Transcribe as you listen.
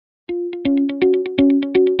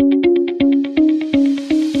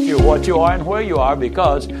what you are and where you are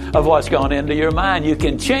because of what's gone into your mind. You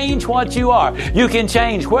can change what you are. You can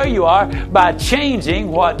change where you are by changing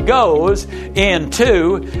what goes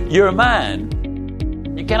into your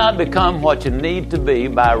mind. You cannot become what you need to be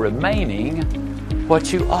by remaining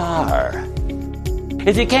what you are.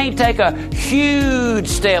 If you can't take a huge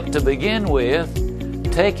step to begin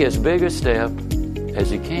with, take as big a step as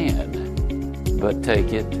you can, but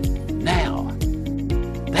take it now.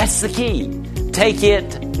 That's the key. Take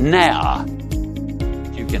it now.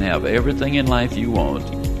 You can have everything in life you want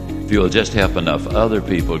if you'll just help enough other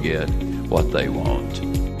people get what they want.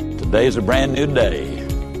 Today's a brand new day,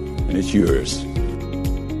 and it's yours.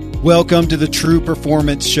 Welcome to the True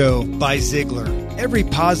Performance Show by Ziglar. Every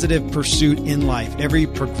positive pursuit in life, every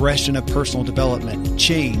progression of personal development,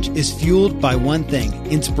 change is fueled by one thing,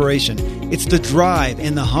 inspiration. It's the drive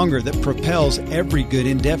and the hunger that propels every good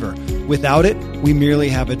endeavor. Without it, we merely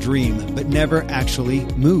have a dream, but never actually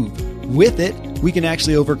move. With it, we can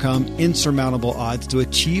actually overcome insurmountable odds to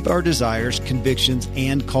achieve our desires, convictions,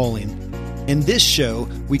 and calling. In this show,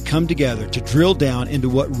 we come together to drill down into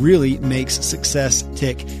what really makes success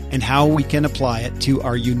tick and how we can apply it to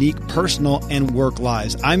our unique personal and work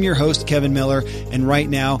lives. I'm your host, Kevin Miller, and right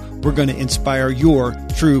now, we're going to inspire your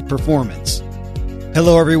true performance.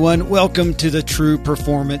 Hello, everyone. Welcome to the True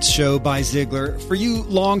Performance Show by Ziglar. For you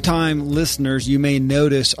longtime listeners, you may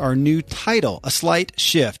notice our new title, a slight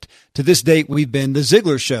shift. To this date, we've been The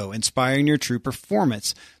Ziglar Show, inspiring your true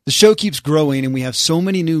performance. The show keeps growing, and we have so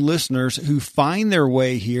many new listeners who find their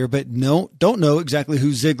way here, but don't know exactly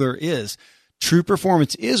who Ziglar is. True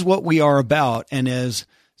performance is what we are about, and as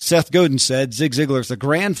Seth Godin said, Zig Ziglar is the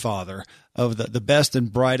grandfather of the best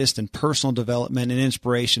and brightest in personal development and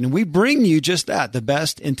inspiration. And we bring you just that, the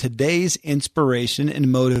best in today's inspiration and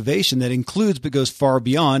motivation that includes but goes far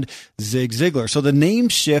beyond Zig Ziglar. So the name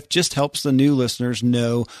shift just helps the new listeners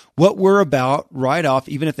know what we're about right off,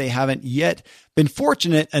 even if they haven't yet been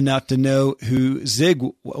fortunate enough to know who Zig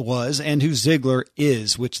was and who Ziglar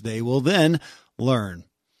is, which they will then learn.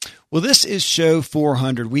 Well, this is show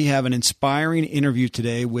 400. We have an inspiring interview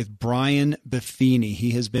today with Brian Buffini.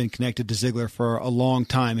 He has been connected to Ziglar for a long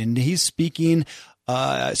time, and he's speaking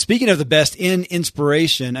of the best in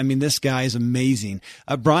inspiration. I mean, this guy is amazing.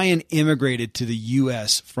 Brian immigrated to the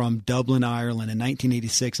U.S. from Dublin, Ireland in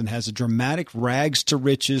 1986 and has a dramatic rags to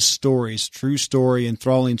riches stories, true story,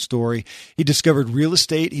 enthralling story. He discovered real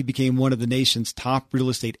estate. He became one of the nation's top real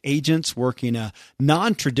estate agents, working a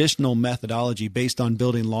non-traditional methodology based on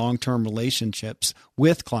building long-term relationships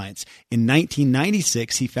with clients. In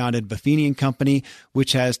 1996, he founded Buffini & Company,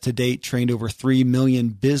 which has to date trained over 3 million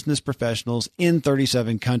business professionals in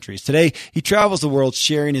 37 countries. Today, he travels the world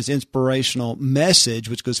sharing his inspirational message,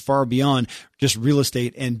 which goes far beyond just real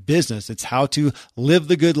estate and business. It's how to live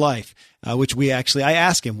the good life, which I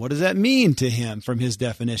ask him, what does that mean to him from his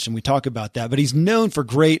definition? We talk about that, but he's known for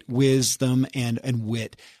great wisdom and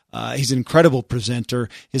wit. He's an incredible presenter.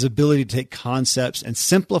 His ability to take concepts and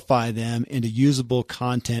simplify them into usable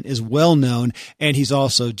content is well known, and he's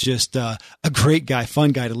also just a great guy,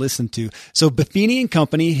 fun guy to listen to. So Buffini &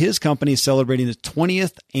 Company, his company is celebrating the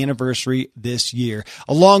 20th anniversary this year.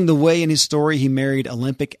 Along the way in his story, he married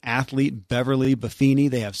Olympic athlete Beverly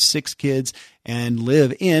Buffini. They have 6 kids and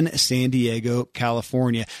live in San Diego,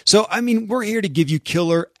 California. So, I mean, we're here to give you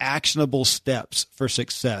killer, actionable steps for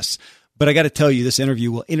success. But I got to tell you, this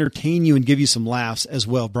interview will entertain you and give you some laughs as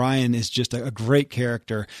well. Brian is just a great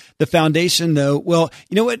character. The foundation, though, well,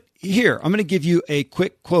 you know what? Here, I'm going to give you a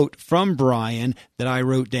quick quote from Brian that I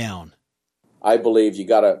wrote down. I believe you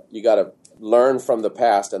gotta learn from the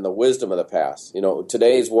past and the wisdom of the past. You know,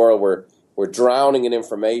 today's world, we're drowning in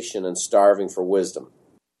information and starving for wisdom.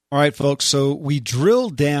 All right, folks. So we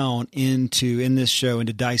drilled down in this show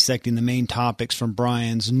into dissecting the main topics from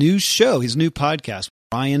Brian's new show, his new podcast,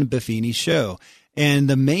 Brian Buffini Show. And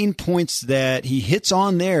the main points that he hits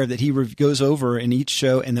on there that he goes over in each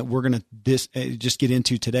show and that we're going to just get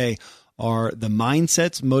into today are the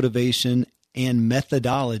mindsets, motivation, and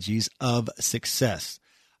methodologies of success.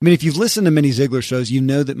 I mean, if you've listened to many Ziglar shows, you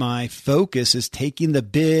know that my focus is taking the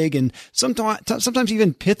big and sometimes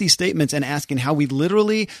even pithy statements and asking how we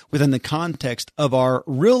literally, within the context of our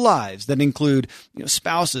real lives that include,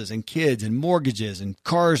 spouses and kids and mortgages and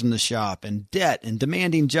cars in the shop and debt and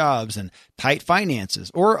demanding jobs and tight finances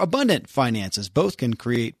or abundant finances, both can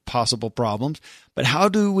create possible problems. But how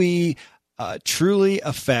do we truly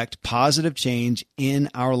affect positive change in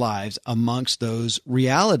our lives amongst those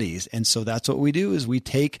realities? And so that's what we do, is we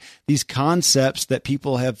take these concepts that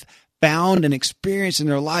people have found and experienced in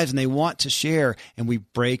their lives, and they want to share, and we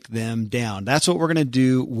break them down. That's what we're going to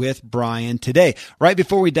do with Brian today. Right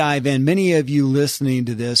before we dive in, many of you listening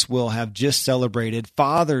to this will have just celebrated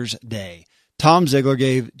Father's Day. Tom Ziglar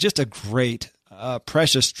gave just a great,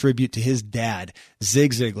 precious tribute to his dad,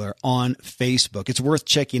 Zig Ziglar, on Facebook. It's worth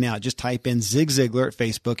checking out. Just type in Zig Ziglar at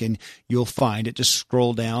Facebook, and you'll find it. Just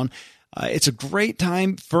scroll down. It's a great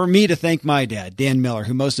time for me to thank my dad, Dan Miller,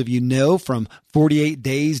 who most of you know from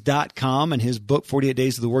 48days.com and his book, 48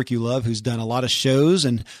 Days of the Work You Love, who's done a lot of shows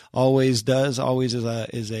and always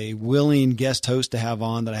is a willing guest host to have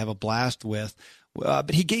on that I have a blast with.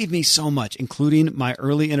 But he gave me so much, including my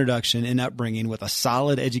early introduction and upbringing with a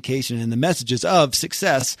solid education and the messages of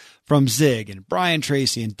success from Zig and Brian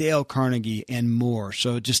Tracy and Dale Carnegie and more.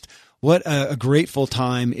 So just what a grateful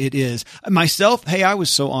time it is. Myself, hey, I was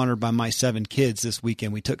so honored by my 7 kids this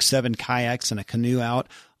weekend. We took 7 kayaks and a canoe out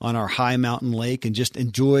on our high mountain lake and just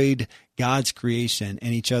enjoyed God's creation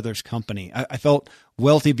and each other's company. I felt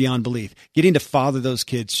wealthy beyond belief. Getting to father those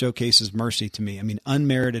kids showcases mercy to me. I mean,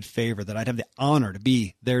 unmerited favor that I'd have the honor to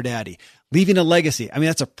be their daddy. Leaving a legacy. I mean,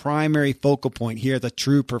 that's a primary focal point here at the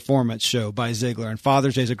True Performance Show by Ziglar. And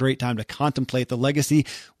Father's Day is a great time to contemplate the legacy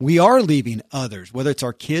we are leaving others, whether it's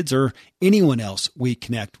our kids or anyone else we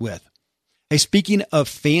connect with. Hey, speaking of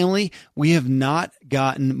family, we have not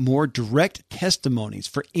gotten more direct testimonies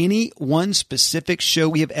for any one specific show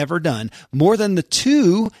we have ever done, more than the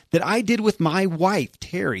 2 that I did with my wife,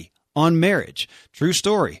 Terry, on marriage. True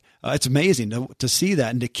story. It's amazing to see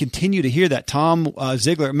that and to continue to hear that. Tom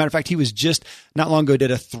Ziglar, matter of fact, he was just not long ago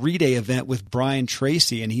did a 3-day event with Brian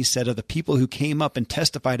Tracy, and he said of the people who came up and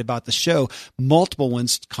testified about the show, multiple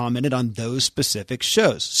ones commented on those specific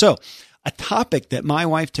shows. So a topic that my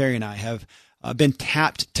wife Terry and I have been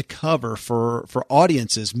tapped to cover for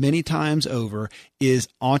audiences many times over is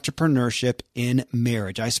entrepreneurship in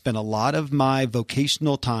marriage. I spent a lot of my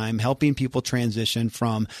vocational time helping people transition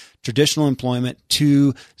from traditional employment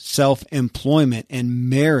to self-employment,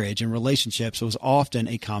 and marriage and relationships was often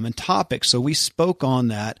a common topic. So we spoke on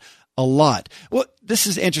that a lot. Well, this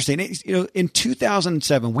is interesting. In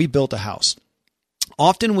 2007, we built a house.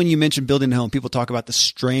 Often when you mention building a home, people talk about the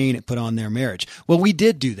strain it put on their marriage. Well, we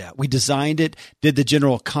did do that. We designed it, did the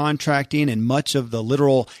general contracting, and much of the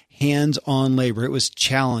literal hands-on labor. It was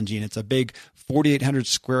challenging. It's a big 4,800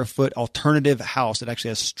 square foot alternative house that actually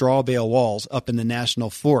has straw bale walls up in the national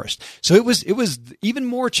forest. So it was even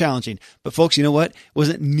more challenging. But folks, you know what? It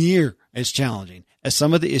wasn't near as challenging as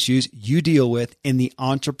some of the issues you deal with in the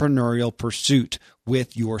entrepreneurial pursuit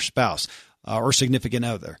with your spouse or significant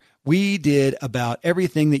other. We did about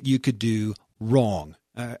everything that you could do wrong.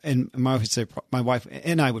 And my wife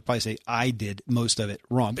and I would probably say I did most of it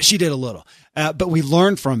wrong, but she did a little. But we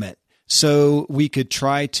learned from it so we could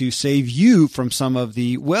try to save you from some of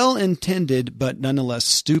the well-intended but nonetheless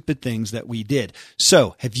stupid things that we did.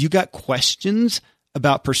 So have you got questions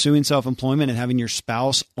about pursuing self-employment and having your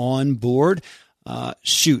spouse on board?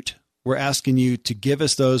 Shoot, we're asking you to give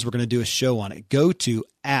us those. We're going to do a show on it. Go to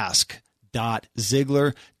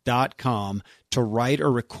ask.ziglar.com to write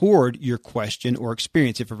or record your question or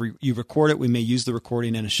experience. If you record it, we may use the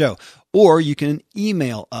recording in a show. Or you can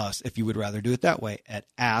email us if you would rather do it that way at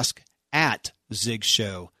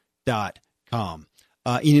ask@zigshow.com.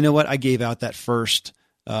 And you know what? I gave out that first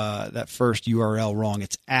URL wrong.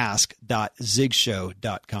 It's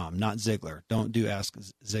ask.zigshow.com, not Ziglar. Don't do Ask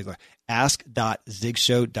Ziglar.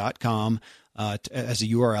 Ask.zigshow.com as a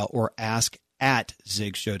URL, or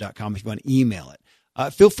ask@zigshow.com if you want to email it.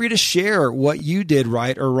 Feel free to share what you did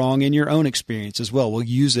right or wrong in your own experience as well. We'll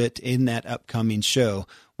use it in that upcoming show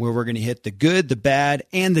where we're going to hit the good, the bad,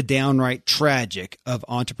 and the downright tragic of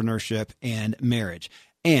entrepreneurship and marriage.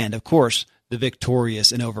 And, of course, the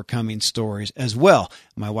victorious and overcoming stories as well.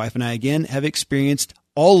 My wife and I, again, have experienced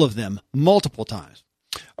all of them multiple times.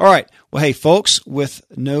 All right. Well, hey, folks, with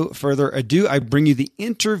no further ado, I bring you the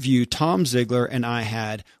interview Tom Ziglar and I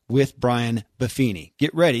had with Brian Buffini.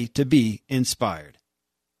 Get ready to be inspired.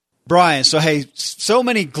 Brian, so hey, so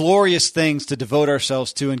many glorious things to devote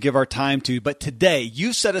ourselves to and give our time to, but today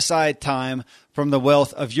you set aside time from the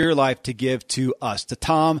wealth of your life to give to us, to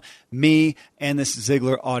Tom, me, and this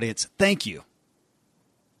Ziglar audience. Thank you.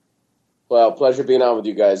 Well, pleasure being on with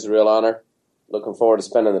you guys. A real honor. Looking forward to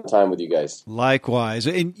spending the time with you guys. Likewise.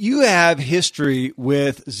 And you have history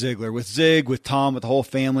with Ziglar, with Zig, with Tom, with the whole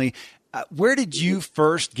family. Where did you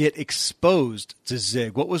first get exposed to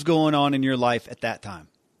Zig? What was going on in your life at that time?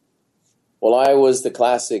 Well, I was the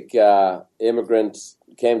classic immigrant,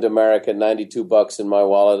 came to America, $92 in my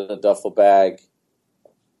wallet, a duffel bag.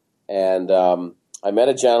 And I met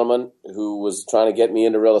a gentleman who was trying to get me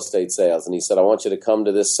into real estate sales, and he said, I want you to come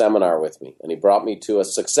to this seminar with me. And he brought me to a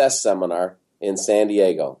success seminar in San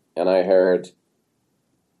Diego, and I heard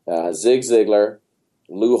Zig Ziglar,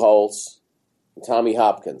 Lou Holtz, and Tommy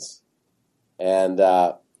Hopkins. And,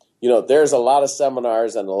 there's a lot of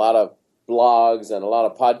seminars and a lot of blogs and a lot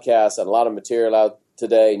of podcasts and a lot of material out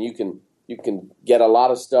today, and you can get a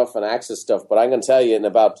lot of stuff and access stuff. But I'm going to tell you, in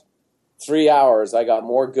about 3 hours, I got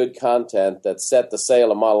more good content that set the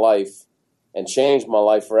sail of my life and changed my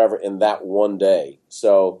life forever in that one day.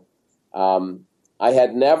 So I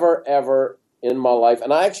had never, ever in my life,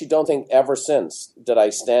 and I actually don't think ever since, did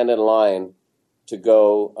I stand in line to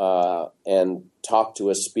go and talk to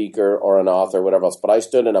a speaker or an author or whatever else. But I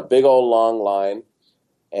stood in a big old long line,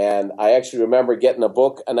 and I actually remember getting a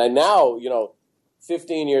book. And I now,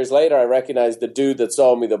 15 years later, I recognize the dude that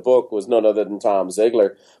sold me the book was none other than Tom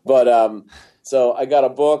Ziglar. But so I got a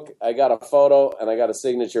book, I got a photo, and I got a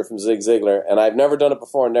signature from Zig Ziglar. And I've never done it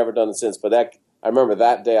before and never done it since. But I remember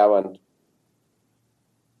that day I went,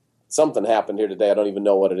 something happened here today. I don't even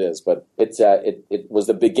know what it is. But it was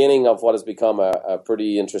the beginning of what has become a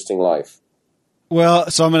pretty interesting life.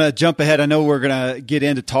 Well, so I'm going to jump ahead. I know we're going to get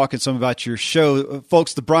into talking some about your show,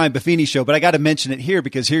 folks, the Brian Buffini Show, but I got to mention it here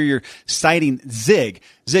because here you're citing Zig,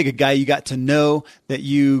 a guy you got to know, that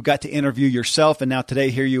you got to interview yourself. And now today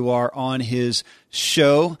here you are on his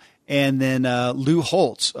show. And then Lou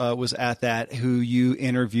Holtz was at that, who you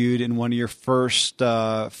interviewed in one of your first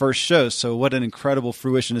shows. So what an incredible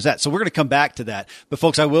fruition is that. So we're going to come back to that. But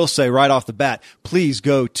folks, I will say right off the bat, please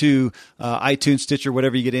go to iTunes, Stitcher,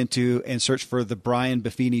 whatever you get into, and search for the Brian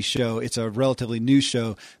Buffini Show. It's a relatively new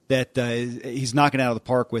show that he's knocking out of the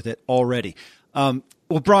park with it already. Well,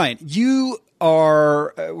 Brian, you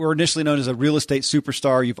were initially known as a real estate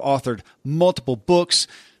superstar. You've authored multiple books.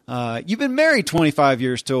 You've been married 25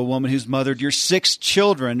 years to a woman who's mothered your 6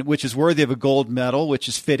 children, which is worthy of a gold medal, which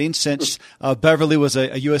is fitting since Beverly was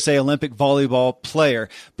a USA Olympic volleyball player.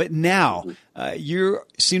 But now you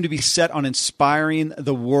seem to be set on inspiring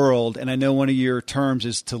the world, and I know one of your terms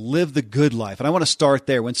is to live the good life. And I want to start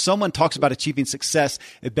there. When someone talks about achieving success,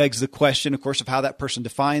 it begs the question, of course, of how that person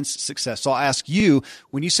defines success. So I'll ask you,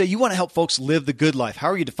 when you say you want to help folks live the good life, how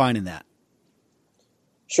are you defining that?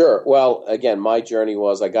 Sure. Well, again, my journey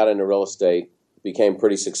was I got into real estate, became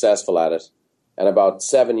pretty successful at it. And about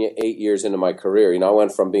 7, 8 years into my career, I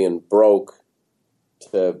went from being broke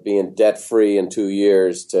to being debt-free in 2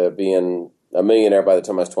 years to being a millionaire by the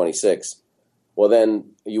time I was 26. Well,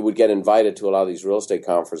 then you would get invited to a lot of these real estate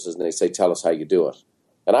conferences, and they say, tell us how you do it.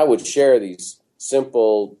 And I would share these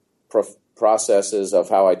simple processes of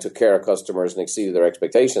how I took care of customers and exceeded their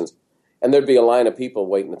expectations. And there'd be a line of people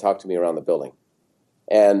waiting to talk to me around the building.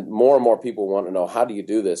 And more people want to know, how do you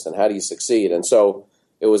do this and how do you succeed? And so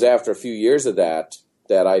it was after a few years of that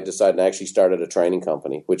I decided to actually started a training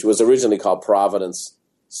company, which was originally called Providence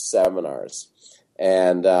Seminars.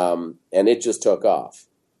 And it just took off.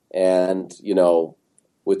 And,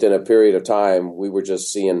 within a period of time, we were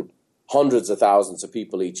just seeing hundreds of thousands of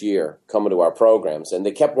people each year coming to our programs. And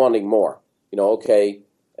they kept wanting more, the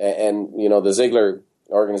Ziglar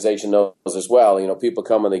organization knows as well. People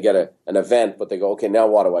come and they get an event, but they go, okay, now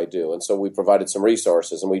what do I do? And so we provided some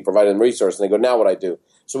resources, and we provided them resources, and they go, now what do I do?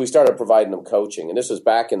 So we started providing them coaching, and this was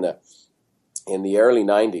back in the early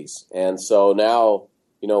 90s. And so now,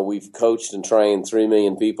 we've coached and trained 3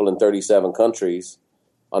 million people in 37 countries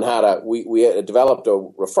on how to, we developed a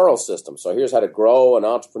referral system. So here's how to grow an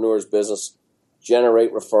entrepreneur's business,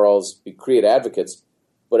 generate referrals, create advocates.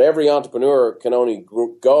 But every entrepreneur can only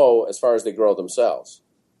go as far as they grow themselves.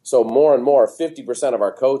 So more and more, 50% of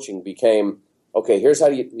our coaching became, okay, here's how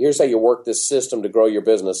you work this system to grow your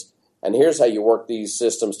business, and here's how you work these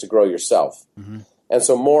systems to grow yourself. Mm-hmm. And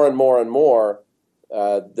so more and more and more,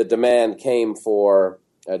 the demand came for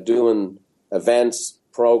doing events,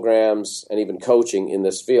 programs, and even coaching in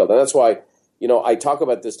this field. And that's why, I talk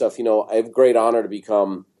about this stuff. I have great honor to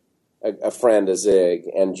become a friend of Zig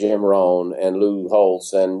and Jim Rohn and Lou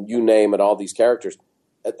Holtz and you name it, all these characters.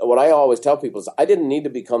 What I always tell people is I didn't need to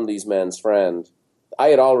become these men's friend. I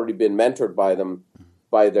had already been mentored by them,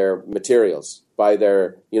 by their materials, by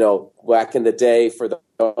their, back in the day, for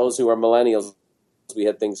those who are millennials, we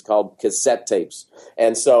had things called cassette tapes.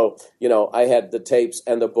 And so, I had the tapes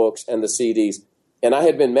and the books and the CDs, and I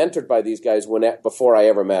had been mentored by these guys before I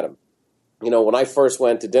ever met them. When I first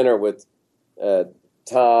went to dinner with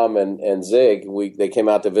Tom and Zig, they came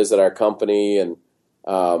out to visit our company and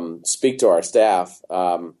speak to our staff.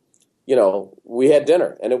 We had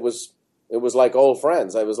dinner, and it was like old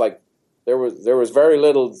friends. I was like, there was very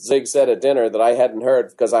little Zig said at dinner that I hadn't heard,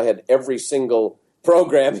 because I had every single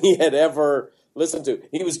program he had ever listen to.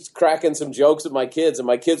 He was cracking some jokes at my kids, and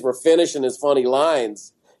my kids were finishing his funny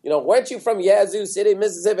lines. Weren't you from Yazoo City,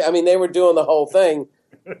 Mississippi? I mean, they were doing the whole thing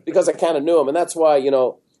because I kind of knew him. And that's why,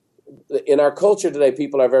 in our culture today,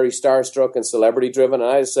 people are very starstruck and celebrity-driven. And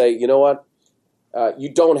I just say, you know what? You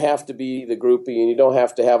don't have to be the groupie, and you don't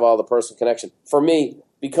have to have all the personal connection. For me,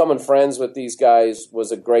 becoming friends with these guys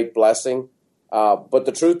was a great blessing. But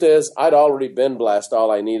the truth is, I'd already been blessed all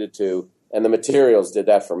I needed to, and the materials did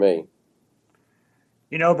that for me.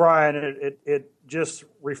 Brian, it just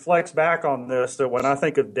reflects back on this, that when I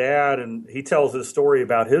think of Dad, and he tells his story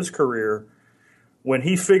about his career, when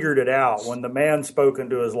he figured it out, when the man spoke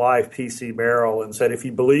into his life, P.C. Merrill, and said, if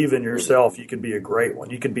you believe in yourself, you can be a great one,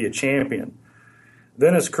 you can be a champion.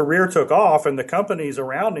 Then his career took off, and the companies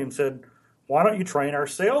around him said, why don't you train our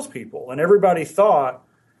salespeople? And everybody thought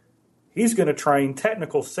he's going to train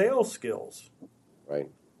technical sales skills. Right.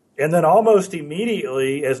 And then almost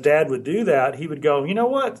immediately, as Dad would do that, he would go, you know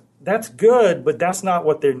what? That's good, but that's not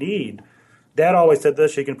what they need. Dad always said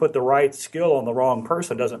this, you can put the right skill on the wrong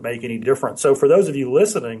person, doesn't make any difference. So for those of you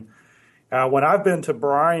listening, when I've been to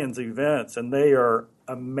Brian's events, and they are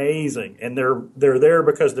amazing, and they're there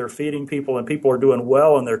because they're feeding people and people are doing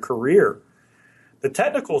well in their career. The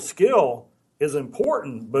technical skill is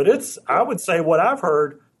important, but I would say what I've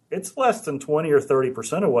heard, it's less than 20 or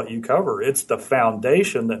 30% of what you cover. It's the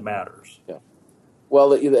foundation that matters. Yeah.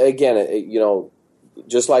 Well, again,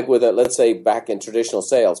 just like with, let's say, back in traditional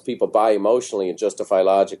sales, people buy emotionally and justify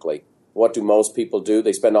logically. What do most people do?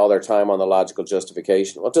 They spend all their time on the logical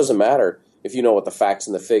justification. Well, it doesn't matter if you know what the facts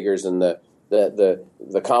and the figures and the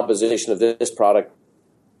composition of this product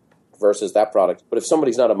versus that product. But if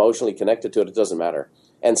somebody's not emotionally connected to it, it doesn't matter.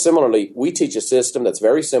 And similarly, we teach a system that's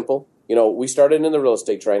very simple. We started in the real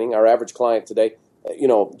estate training. Our average client today,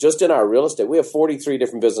 just in our real estate, we have 43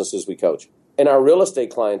 different businesses we coach. In our real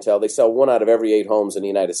estate clientele, they sell 1 out of every 8 homes in the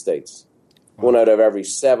United States, 1 out of every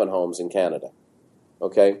 7 homes in Canada.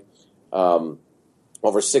 Okay? Over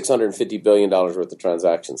 $650 billion worth of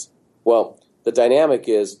transactions. Well, the dynamic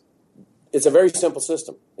is, it's a very simple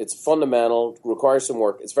system. It's fundamental, requires some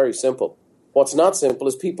work. It's very simple. What's not simple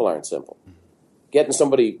is people aren't simple. Getting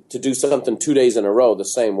somebody to do something 2 days in a row the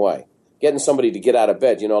same way. Getting somebody to get out of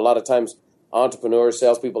bed. A lot of times, entrepreneurs,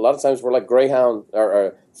 salespeople, a lot of times we're like greyhound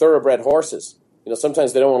or thoroughbred horses.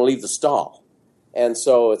 Sometimes they don't want to leave the stall. And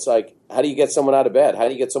so it's like, how do you get someone out of bed? How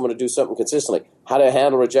do you get someone to do something consistently? How to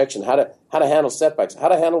handle rejection? How to handle setbacks? How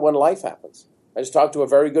to handle when life happens? I just talked to a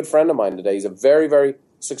very good friend of mine today. He's a very, very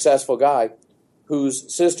successful guy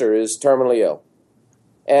whose sister is terminally ill.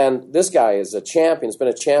 And this guy is a champion. He's been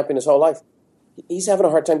a champion his whole life. He's having a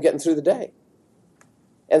hard time getting through the day.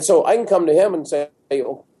 And so I can come to him and say,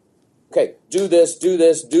 okay, do this, do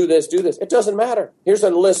this, do this, do this. It doesn't matter. Here's a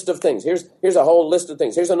list of things. Here's a whole list of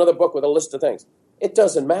things. Here's another book with a list of things. It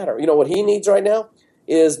doesn't matter. What he needs right now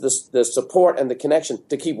is the support and the connection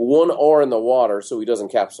to keep one oar in the water so he doesn't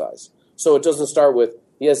capsize. So it doesn't start with,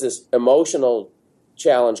 he has this emotional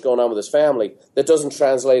challenge going on with his family that doesn't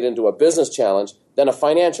translate into a business challenge, then a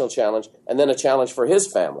financial challenge, and then a challenge for his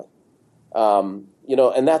family. And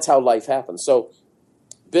that's how life happens. So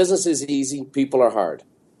business is easy, people are hard.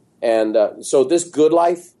 And so this good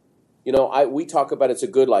life, we talk about it's a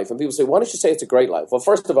good life. And people say, why don't you say it's a great life? Well,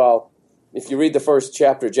 first of all, if you read the first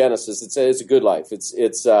chapter of Genesis, it says it's a good life.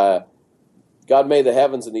 It's God made the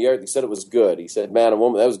heavens and the earth. He said it was good. He said, man and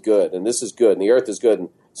woman, that was good. And this is good. And the earth is good. And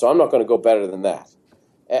so I'm not going to go better than that.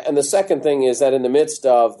 And the second thing is that in the midst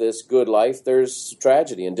of this good life, there's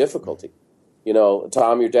tragedy and difficulty.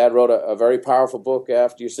 Tom, your dad wrote a very powerful book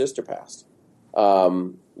after your sister passed.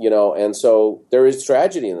 And so there is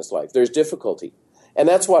tragedy in this life. There's difficulty. And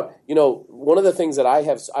that's what, one of the things that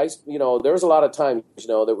there was a lot of times,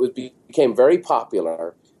 that became very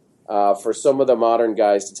popular for some of the modern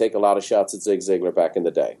guys to take a lot of shots at Zig Ziglar back in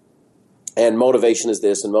the day. And motivation is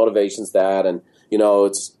this and motivation's that. And,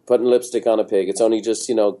 it's putting lipstick on a pig. It's only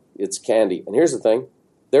just, it's candy. And here's the thing.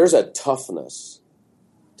 There's a toughness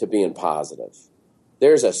to being positive.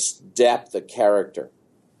 There's a depth of character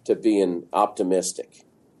to being optimistic.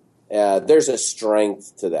 There's a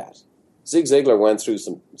strength to that. Zig Ziglar went through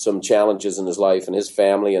some challenges in his life and his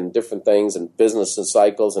family and different things and business and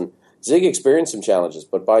cycles. And Zig experienced some challenges,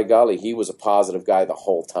 but by golly, he was a positive guy the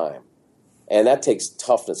whole time. And that takes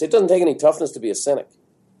toughness. It doesn't take any toughness to be a cynic.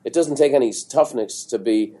 It doesn't take any toughness to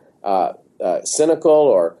be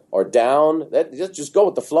cynical or down. Just go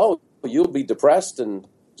with the flow. You'll be depressed and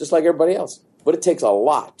just like everybody else. But it takes a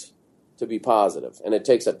lot to be positive, and it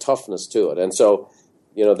takes a toughness to it. And so,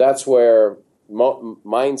 that's where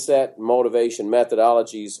mindset, motivation,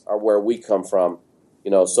 methodologies are where we come from.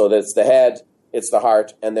 So that's the head, it's the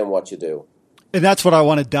heart, and then what you do. And that's what I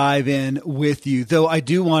want to dive in with you. Though I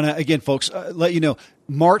do want to, again, folks, let you know,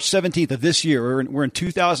 March 17th of this year, we're in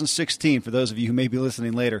 2016 for those of you who may be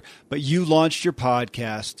listening later, but you launched your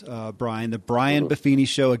podcast, Brian, the Brian Buffini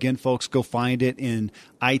Show. Again, folks, go find it in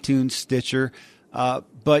iTunes, Stitcher.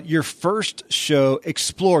 But your first show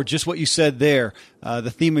explored just what you said there,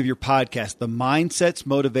 the theme of your podcast, the mindsets,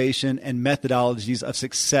 motivation, and methodologies of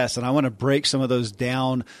success. And I want to break some of those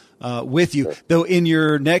down with you. Though in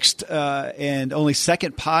your next and only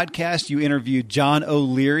second podcast, you interviewed John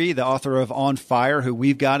O'Leary, the author of On Fire, who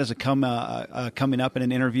we've got as a coming up in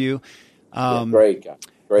an interview. Great guy.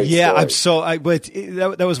 Great story. But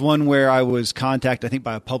that was one where I was contacted, I think,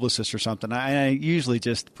 by a publicist or something. I usually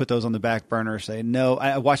just put those on the back burner, say no.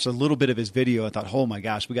 I watched a little bit of his video. I thought, oh my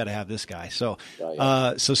gosh, we got to have this guy. So,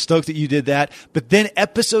 so stoked that you did that. But then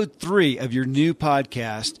episode 3 of your new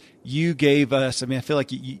podcast, you gave us, I feel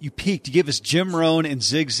like you peaked. You gave us Jim Rohn and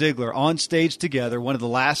Zig Ziglar on stage together, the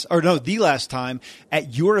last time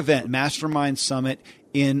at your event, Mastermind Summit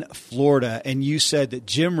in Florida. And you said that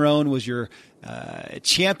Jim Rohn was your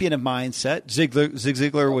champion of mindset. Zig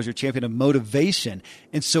Ziglar was your champion of motivation.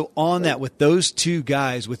 And so on that, with those two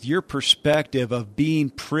guys, with your perspective of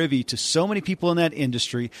being privy to so many people in that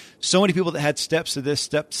industry, so many people that had steps to this,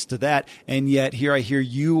 steps to that, and yet here I hear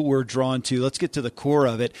you were drawn to, let's get to the core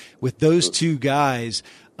of it, with those two guys.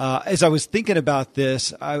 As I was thinking about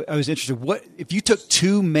this, I was interested. What if you took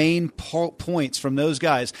two main points from those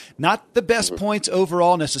guys, not the best points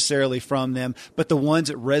overall necessarily from them, but the ones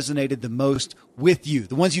that resonated the most with you,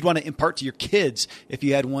 the ones you'd want to impart to your kids if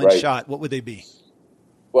you had one shot, what would they be?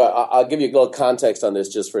 Well, I'll give you a little context on this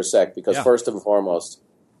just for a sec, because first and foremost,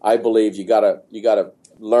 I believe you gotta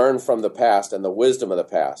learn from the past and the wisdom of the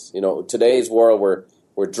past. Today's world,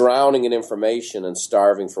 we're drowning in information and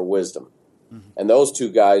starving for wisdom. And those two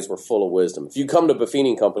guys were full of wisdom. If you come to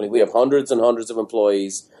Buffini Company, we have hundreds and hundreds of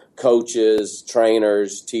employees, coaches,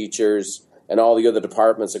 trainers, teachers, and all the other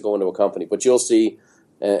departments that go into a company. But you'll see,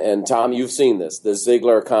 and Tom, you've seen this, the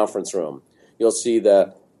Ziglar conference room. You'll see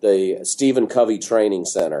the Stephen Covey Training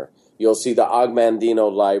Center. You'll see the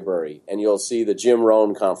Ogmandino Library, and you'll see the Jim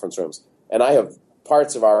Rohn conference rooms. And I have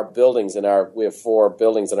parts of our buildings we have 4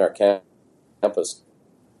 buildings in our campus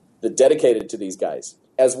that dedicated to these guys,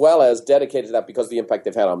 as well as dedicated to that because of the impact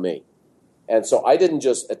they've had on me. And so I didn't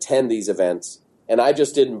just attend these events, and I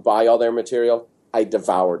just didn't buy all their material. I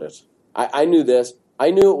devoured it. I knew this.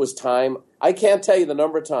 I knew it was time. I can't tell you the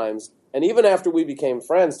number of times, and even after we became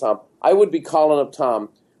friends, Tom, I would be calling up Tom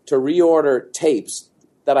to reorder tapes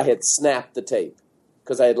that I had snapped the tape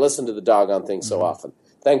because I had listened to the doggone thing so often.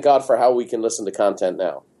 Thank God for how we can listen to content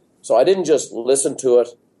now. So I didn't just listen to it.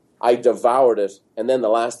 I devoured it, and then the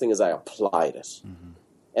last thing is I applied it.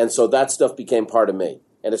 And so that stuff became part of me.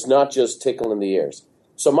 And it's not just tickling the ears.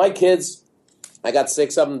 So my kids, I got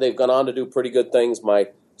 6 of them. They've gone on to do pretty good things.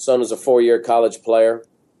 My son is a 4-year college player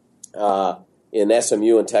in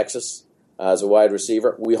SMU in Texas as a wide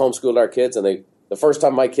receiver. We homeschooled our kids, and the first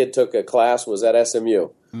time my kid took a class was at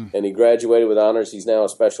SMU. And he graduated with honors. He's now in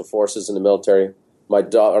Special Forces in the military. My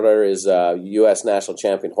daughter is a U.S. national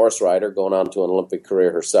champion horse rider, going on to an Olympic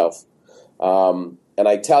career herself. And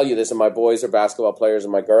I tell you this, and my boys are basketball players,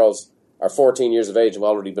 and my girls are 14 years of age and have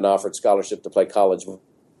already been offered scholarship to play college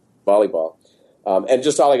volleyball. And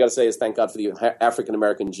just all I got to say is thank God for the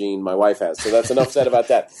African-American gene my wife has. So that's enough said about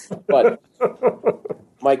that. But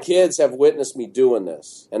my kids have witnessed me doing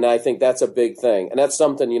this, and I think that's a big thing. And that's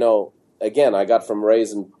something, again, I got from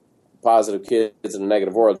raising positive kids in a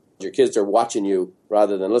negative world. Your kids are watching you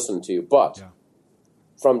rather than listening to you. But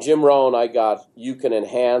from Jim Rohn, I got, you can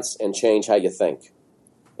enhance and change how you think.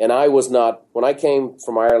 And I was not, when I came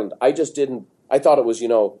from Ireland, I just didn't, I thought it was,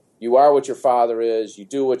 you are what your father is, you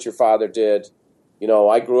do what your father did.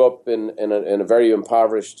 I grew up in a very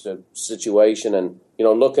impoverished situation, and,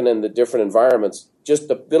 looking in the different environments, just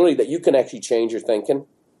the ability that you can actually change your thinking,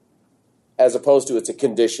 as opposed to it's a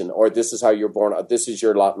condition, or this is how you're born, or this is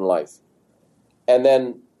your lot in life. And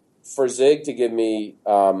then for Zig to give me,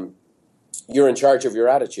 you're in charge of your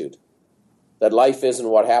attitude. That life isn't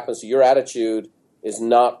what happens to you. Your attitude is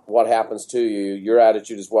not what happens to you. Your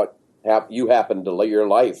attitude is what you happen to live your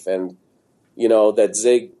life. And, that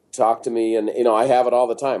Zig talked to me, and, I have it all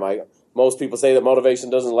the time. Most people say that motivation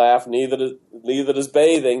doesn't laugh, neither does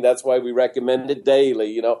bathing. That's why we recommend it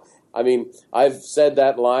daily. I've said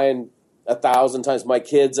that line 1,000 times. My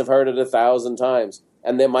kids have heard it 1,000 times.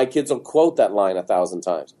 And then my kids will quote that line 1,000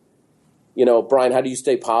 times. Brian, how do you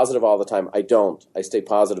stay positive all the time? I don't. I stay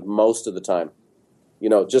positive most of the time.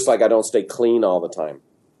 Just like I don't stay clean all the time.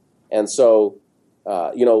 And so,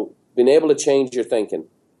 being able to change your thinking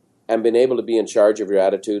and been able to be in charge of your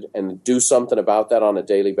attitude and do something about that on a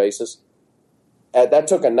daily basis. That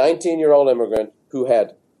took a 19-year-old immigrant who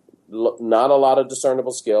had not a lot of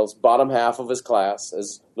discernible skills, bottom half of his class,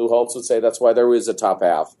 as Lou Holtz would say. That's why there was a top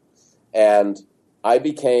half. And I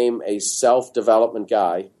became a self-development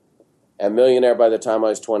guy, a millionaire by the time I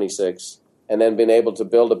was 26, and then been able to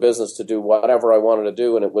build a business to do whatever I wanted to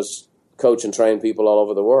do, and it was coach and train people all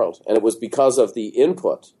over the world. And it was because of the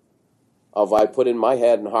input of I put in my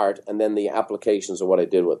head and heart, and then the applications of what I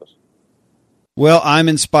did with it. Well, I'm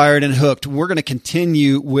inspired and hooked. We're going to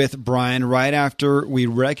continue with Brian right after we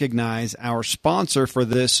recognize our sponsor for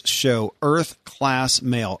this show, Earth Class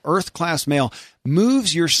Mail. Earth Class Mail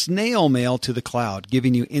moves your snail mail to the cloud,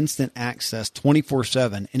 giving you instant access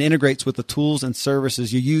 24/7 and integrates with the tools and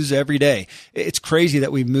services you use every day. It's crazy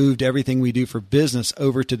that we've moved everything we do for business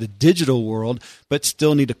over to the digital world, but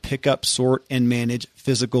still need to pick up, sort, and manage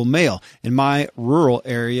physical mail. In my rural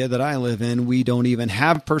area that I live in, we don't even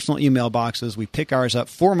have personal email boxes. We pick ours up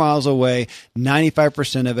 4 miles away.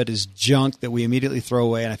 95% of it is junk that we immediately throw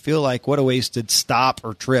away. And I feel like what a wasted stop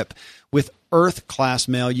or trip. With Earth Class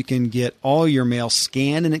Mail, you can get all your mail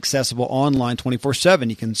scanned and accessible online 24/7.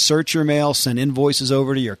 You can search your mail, send invoices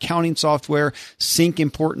over to your accounting software, sync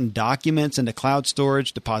important documents into cloud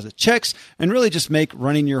storage, deposit checks, and really just make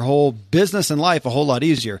running your whole business and life a whole lot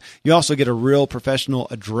easier. You also get a real professional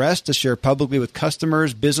address to share publicly with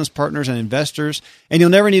customers, business partners, and investors. And you'll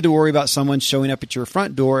never need to worry about someone showing up at your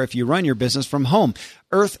front door if you run your business from home.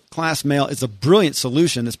 Earth Class Mail is a brilliant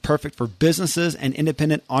solution that's perfect for businesses and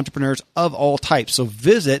independent entrepreneurs of all types. So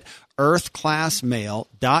visit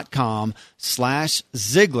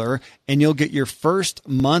earthclassmail.com/Ziegler and you'll get your first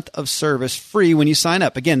month of service free when you sign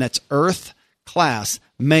up. Again, that's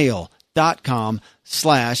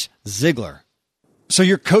earthclassmail.com/Ziegler. So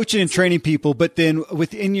you're coaching and training people, but then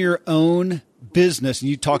within your own business, and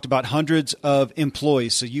you talked about hundreds of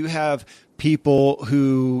employees. So you have people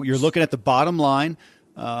who you're looking at the bottom line.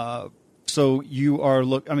 So you are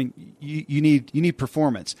you need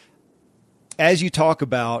performance. As you talk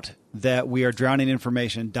about that, we are drowning in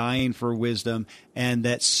information, dying for wisdom, and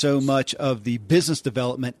that so much of the business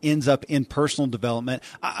development ends up in personal development.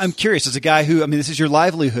 I'm curious, as a guy who, this is your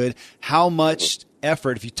livelihood, how much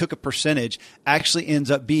effort, if you took a percentage, actually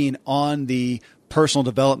ends up being on the personal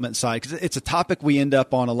development side? Because it's a topic we end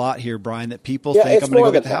up on a lot here, Brian, that people think I'm going to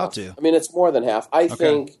go get the how-to. It's more than half. I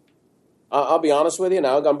think, I'll be honest with you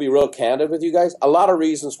now, I'm going to be real candid with you guys. A lot of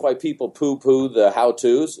reasons why people poo-poo the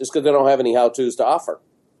how-tos is because they don't have any how-tos to offer.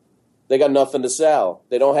 They got nothing to sell.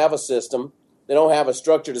 They don't have a system. They don't have a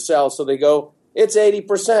structure to sell, so they go, it's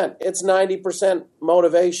 80%, it's 90%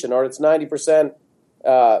 motivation, or it's 90%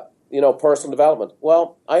 personal development.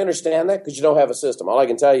 Well, I understand that because you don't have a system. All I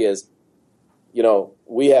can tell you is,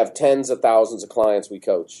 we have tens of thousands of clients we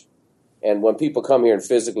coach. And when people come here and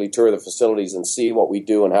physically tour the facilities and see what we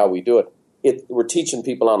do and how we do it, we're teaching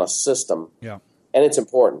people on a system. Yeah. And it's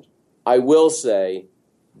important. I will say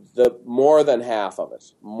more than half of it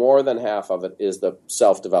is the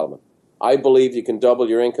self-development. I believe you can double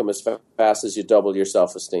your income as fast as you double your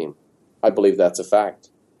self-esteem. I believe that's a fact.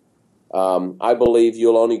 I believe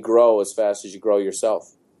you'll only grow as fast as you grow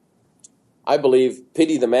yourself. I believe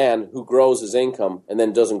pity the man who grows his income and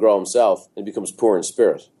then doesn't grow himself and becomes poor in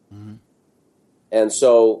spirit. Mm-hmm. And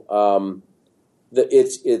so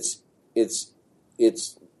it's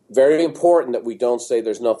very important that we don't say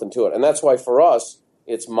there's nothing to it. And that's why for us,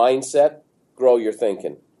 it's mindset, grow your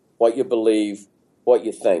thinking, what you believe, what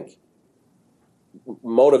you think.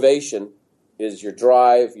 Motivation is your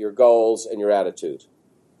drive, your goals, and your attitude.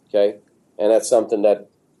 Okay? And that's something that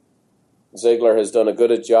Ziegler has done a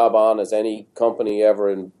good job on as any company ever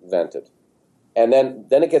invented. And then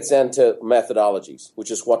it gets into methodologies, which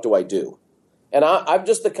is what do I do? And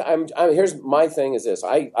here's my thing is this.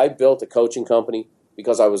 I built a coaching company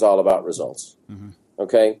because I was all about results. Mm-hmm.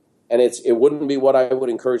 Okay? And it wouldn't be what I would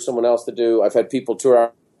encourage someone else to do. I've had people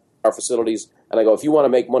tour our facilities, and I go, if you want to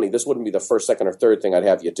make money, this wouldn't be the first, second, or third thing I'd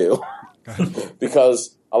have you do.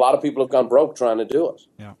 Because a lot of people have gone broke trying to do it.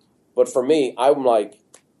 Yeah. But for me, I'm like,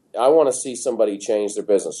 I want to see somebody change their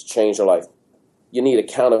business, change their life. You need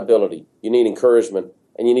accountability, you need encouragement,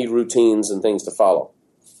 and you need routines and things to follow.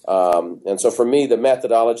 And so for me, the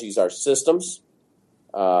methodologies are systems,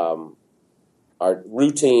 are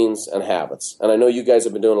routines, and habits. And I know you guys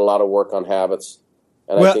have been doing a lot of work on habits.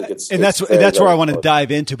 And I think that's where I want to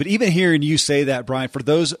dive into. But even hearing you say that, Brian, for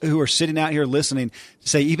those who are sitting out here listening,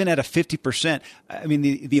 say even at a 50%,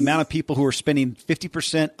 the amount of people who are spending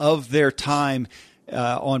 50% of their time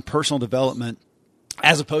on personal development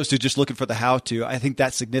as opposed to just looking for the how-to, I think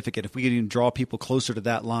that's significant. If we can even draw people closer to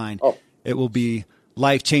that line, it will be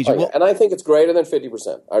life-changing. Oh, yeah. And I think it's greater than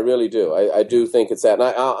 50%. I really do. I do think it's that. And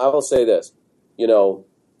I will say this,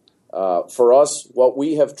 for us, what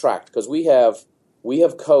we have tracked, because we have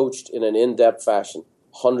coached in an in-depth fashion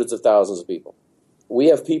hundreds of thousands of people. We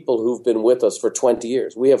have people who've been with us for 20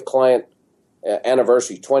 years. We have client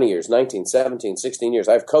anniversary 20 years, 19, 17, 16 years.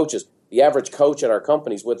 I have coaches. The average coach at our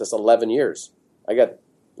company's with us 11 years. I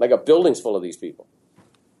got buildings full of these people.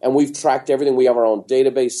 And we've tracked everything. We have our own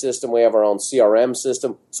database system. We have our own CRM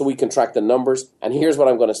system, so we can track the numbers. And here's what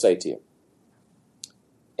I'm going to say to you.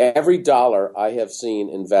 Every dollar I have seen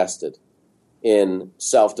invested in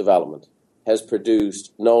self-development has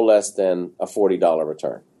produced no less than a $40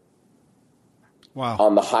 return. Wow.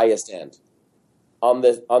 On the highest end.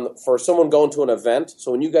 For someone going to an event,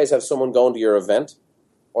 so when you guys have someone going to your event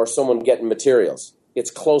or someone getting materials, it's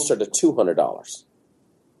closer to $200.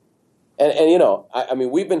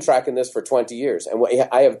 And we've been tracking this for 20 years, and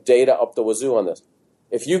I have data up the wazoo on this.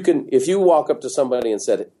 If you walk up to somebody and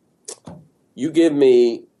said, "You give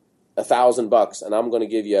me $1,000, and I'm going to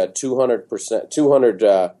give you a 200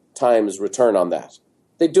 times return on that,"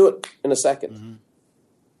 they do it in a second. Mm-hmm.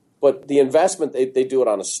 But the investment, they do it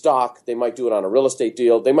on a stock. They might do it on a real estate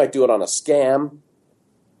deal. They might do it on a scam.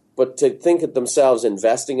 But to think of themselves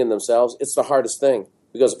investing in themselves, it's the hardest thing,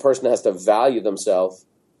 because a person has to value themselves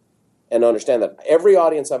and understand that. Every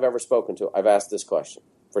audience I've ever spoken to, I've asked this question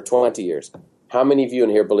for 20 years. How many of you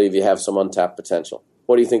in here believe you have some untapped potential?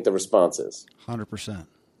 What do you think the response is? 100%.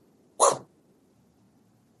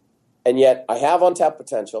 And yet I have untapped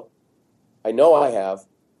potential. I know I have.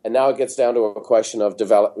 And now it gets down to a question of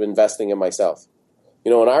investing in myself.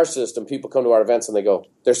 In our system, people come to our events and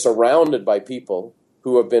they're surrounded by people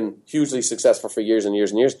who have been hugely successful for years and years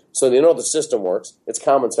and years. So they know the system works. It's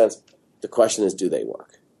common sense. The question is, do they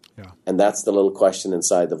work? Yeah. And that's the little question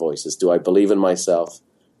inside the voice is, do I believe in myself?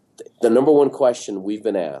 The number one question we've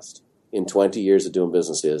been asked in 20 years of doing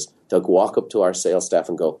business is, they'll walk up to our sales staff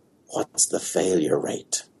and go, "What's the failure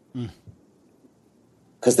rate?"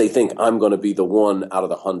 Because they think I'm going to be the one out of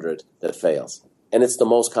the 100 that fails. And it's the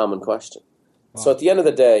most common question. Wow. So at the end of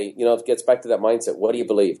the day, it gets back to that mindset. What do you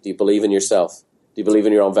believe? Do you believe in yourself? Do you believe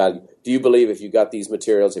in your own value? Do you believe if you got these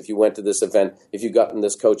materials, if you went to this event, if you got in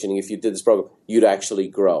this coaching, if you did this program, you'd actually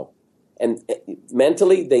grow? And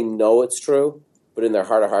mentally, they know it's true, but in their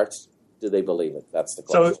heart of hearts, do they believe it? That's the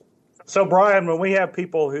question. So Brian, when we have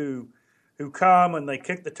people who come and they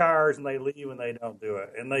kick the tires and they leave and they don't do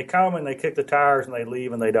it, and they come and they kick the tires and they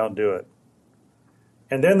leave and they don't do it,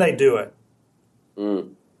 and then they do it.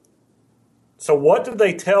 So what did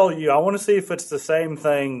they tell you? I want to see if it's the same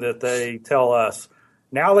thing that they tell us.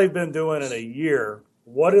 Now they've been doing it a year.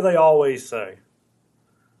 What do they always say?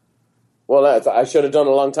 Well, I should have done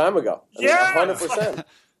it a long time ago. 100%.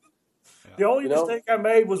 The only mistake I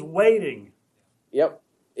made was waiting. Yep,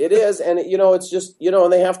 it is. And, it's just,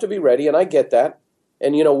 and they have to be ready. And I get that.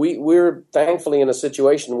 And, we're thankfully in a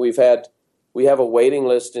situation we have a waiting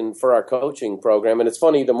list for our coaching program. And it's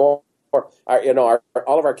funny, the more,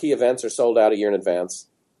 all of our key events are sold out a year in advance.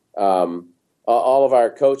 All of our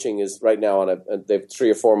coaching is right now on they have 3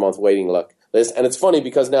 or 4 month waiting list. And it's funny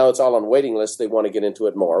because now it's all on waiting lists. They want to get into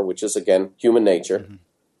it more, which is, again, human nature. Mm-hmm.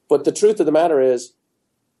 But the truth of the matter is,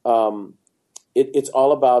 it's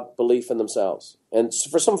all about belief in themselves. And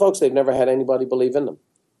for some folks, they've never had anybody believe in them.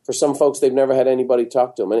 For some folks, they've never had anybody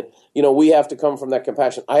talk to them. And, we have to come from that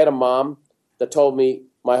compassion. I had a mom that told me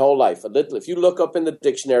my whole life, if you look up in the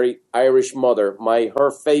dictionary, Irish mother,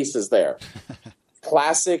 her face is there.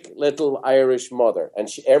 Classic little Irish mother. And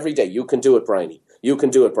every day, "You can do it, Briney. You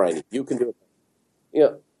can do it, Briney. You can do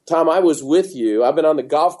it." Tom, I was with you. I've been on the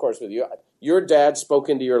golf course with you. Your dad spoke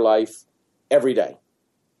into your life every day.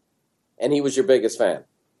 And he was your biggest fan.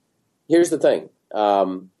 Here's the thing.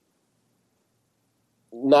 Not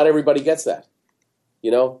everybody gets that.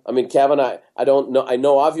 Kevin, I don't know. I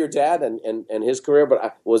know of your dad and his career,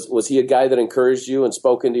 but was he a guy that encouraged you and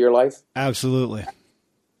spoke into your life? Absolutely.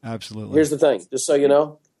 Here's the thing, just so you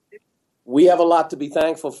know, we have a lot to be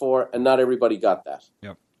thankful for, and not everybody got that.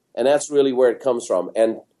 Yep. And that's really where it comes from.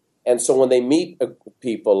 And so when they meet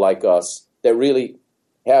people like us that really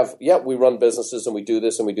have, we run businesses and we do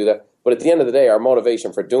this and we do that, but at the end of the day, our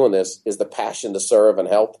motivation for doing this is the passion to serve and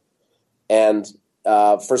help. And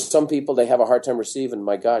for some people, they have a hard time receiving,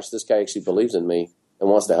 my gosh, this guy actually believes in me and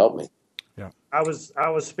wants to help me. Yeah. I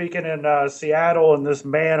was speaking in Seattle, and this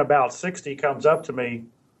man about 60 comes up to me.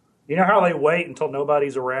 You know how they wait until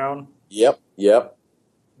nobody's around? Yep.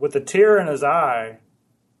 With a tear in his eye,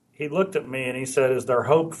 he looked at me and he said, "Is there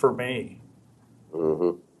hope for me?"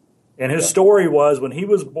 Mm-hmm. And his story was, when he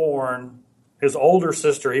was born, his older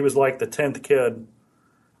sister, he was like the 10th kid,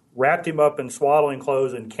 wrapped him up in swaddling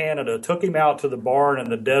clothes in Canada, took him out to the barn in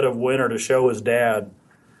the dead of winter to show his dad.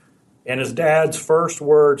 And his dad's first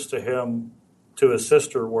words to him, to his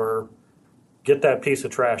sister, were, "Get that piece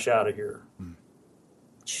of trash out of here."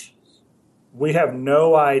 We have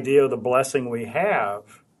no idea the blessing we have.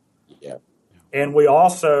 Yeah. And we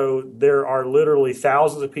also, there are literally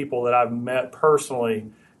thousands of people that I've met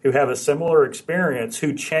personally who have a similar experience,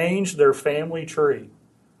 who changed their family tree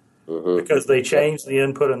because they changed the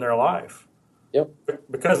input in their life. Yep.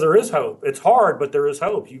 Because there is hope. It's hard, but there is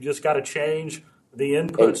hope. You just got to change the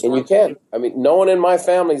inputs. And you can. I mean, no one in my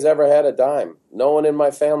family's ever had a dime. No one in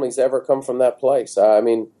my family's ever come from that place.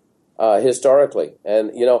 Historically.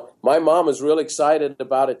 And, my mom is real excited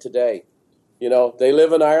about it today. They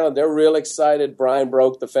live in Ireland. They're real excited. Brian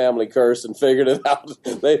broke the family curse and figured it out.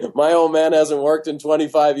 My old man hasn't worked in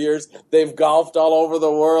 25 years. They've golfed all over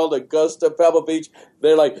the world, Augusta, Pebble Beach.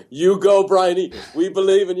 They're like, "You go, Brian. We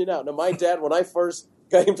believe in you now." Now, my dad, when I first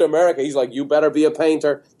came to America, he's like, "You better be a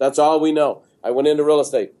painter. That's all we know." I went into real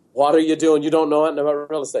estate. "What are you doing? You don't know anything about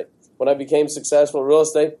real estate." When I became successful in real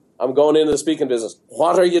estate, I'm going into the speaking business.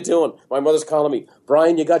 "What are you doing?" My mother's calling me,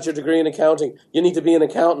 "Brian, you got your degree in accounting. You need to be an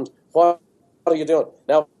accountant. What are you doing?"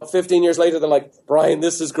 Now, 15 years later, they're like, "Brian,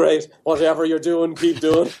 this is great. Whatever you're doing, keep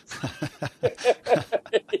doing."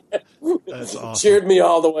 That's awesome. Cheered me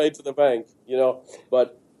all the way to the bank,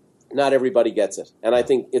 But not everybody gets it. And I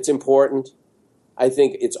think it's important. I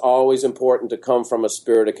think it's always important to come from a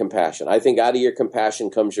spirit of compassion. I think out of your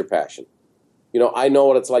compassion comes your passion. I know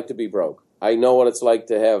what it's like to be broke. I know what it's like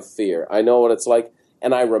to have fear. I know what it's like,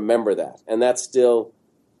 and I remember that. And that's still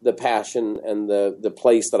the passion and the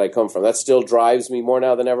place that I come from. That still drives me more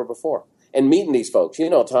now than ever before. And meeting these folks,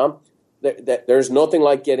 Tom, there's nothing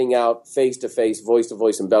like getting out face-to-face,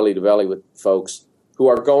 voice-to-voice, and belly-to-belly with folks who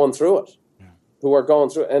are going through it,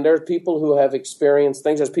 And there are people who have experienced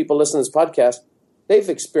things. There's people listening to this podcast, they've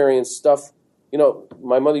experienced stuff.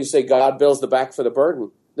 My mother used to say, "God bills the back for the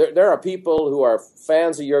burden." There are people who are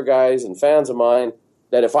fans of your guys and fans of mine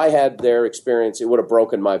that if I had their experience, it would have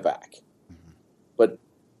broken my back. But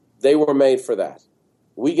they were made for that.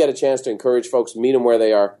 We get a chance to encourage folks, meet them where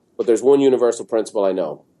they are. But there's one universal principle I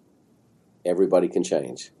know. Everybody can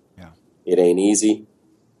change. Yeah. It ain't easy.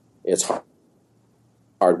 It's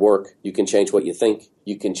hard work. You can change what you think.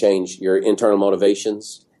 You can change your internal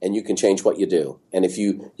motivations. And you can change what you do. And if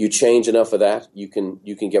you change enough of that, you can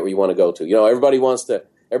get where you want to go to. Everybody wants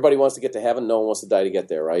to get to heaven. No one wants to die to get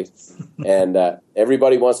there, right? And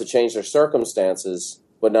everybody wants to change their circumstances,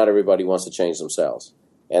 but not everybody wants to change themselves.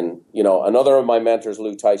 And, another of my mentors,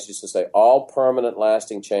 Lou Tice, used to say, all permanent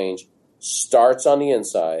lasting change starts on the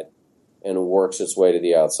inside and works its way to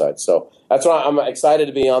the outside. So that's why I'm excited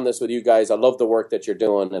to be on this with you guys. I love the work that you're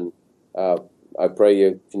doing, and I pray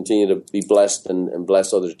you continue to be blessed and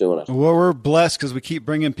bless others doing it. Well, we're blessed because we keep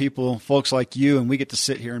bringing folks like you, and we get to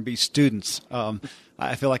sit here and be students.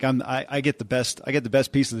 I feel like I get the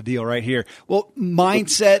best piece of the deal right here. Well,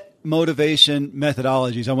 mindset, motivation,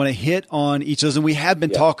 methodologies. I want to hit on each of those, and we have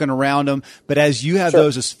been talking around them, but as you have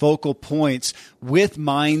those as focal points with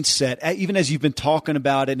mindset, even as you've been talking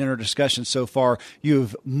about it in our discussion so far,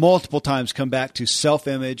 you've multiple times come back to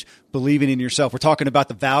self-image, believing in yourself. We're talking about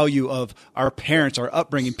the value of our parents, our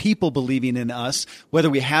upbringing, people believing in us.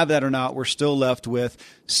 Whether we have that or not, we're still left with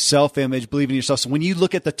self-image, believing in yourself. So when you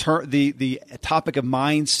look at the topic of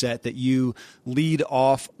mindset that you lead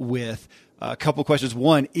off with, a couple of questions.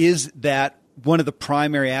 One, is that one of the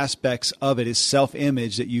primary aspects of it is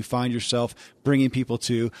self-image that you find yourself bringing people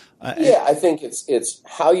to? I think it's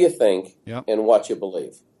how you think and what you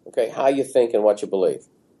believe. Okay, how you think and what you believe.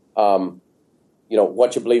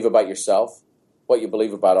 What you believe about yourself, what you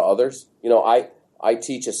believe about others. I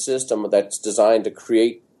teach a system that's designed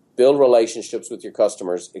to build relationships with your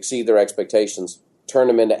customers, exceed their expectations, turn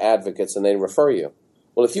them into advocates, and they refer you.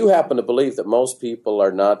 Well, if you happen to believe that most people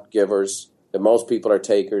are not givers, that most people are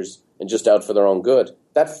takers and just out for their own good,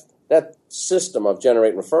 that system of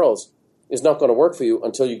generating referrals is not going to work for you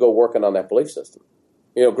until you go working on that belief system.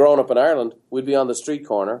 Growing up in Ireland, we'd be on the street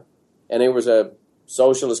corner, and it was a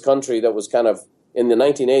socialist country that was kind of, in the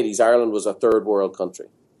 1980s, Ireland was a third world country.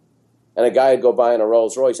 And a guy would go by in a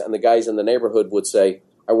Rolls Royce, and the guys in the neighborhood would say,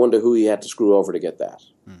 "I wonder who he had to screw over to get that."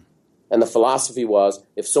 And the philosophy was,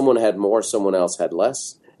 if someone had more, someone else had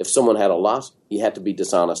less. If someone had a lot, he had to be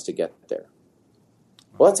dishonest to get there.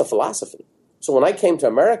 Well, that's a philosophy. So when I came to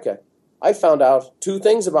America, I found out two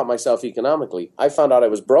things about myself economically. I found out I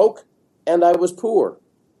was broke and I was poor.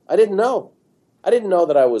 I didn't know. I didn't know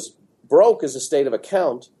that I was broke as a state of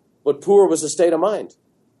account, but poor was a state of mind.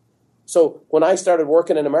 So when I started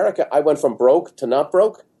working in America, I went from broke to not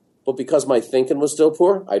broke, But because my thinking was still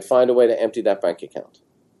poor, I'd find a way to empty that bank account.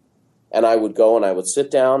 And I would go and I would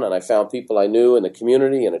sit down, and I found people I knew in the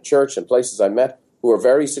community, in a church, and places I met who were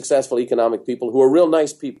very successful economic people, who were real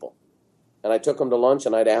nice people. And I took them to lunch,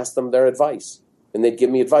 and I'd ask them their advice. And they'd give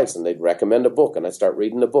me advice, and they'd recommend a book, and I'd start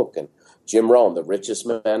reading the book. And Jim Rohn, The Richest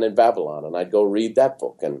Man in Babylon, and I'd go read that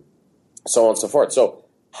book, and so on and so forth. So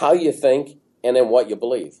how you think and then what you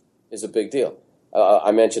believe is a big deal.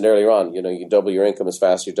 I mentioned earlier on, you can double your income as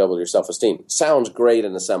fast as you double your self-esteem. Sounds great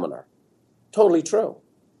in a seminar. Totally true.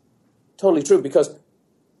 Totally true, because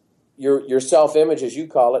your self-image, as you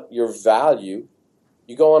call it, your value,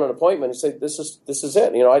 you go on an appointment and say, this is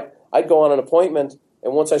it. I'd go on an appointment,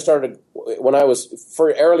 and once I started, when I was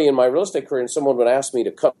early in my real estate career, and someone would ask me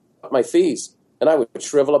to cut my fees, and I would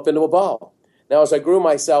shrivel up into a ball. Now, as I grew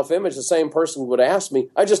my self-image, the same person would ask me,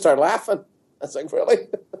 I just started laughing. I was like, really?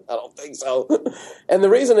 I don't think so. And the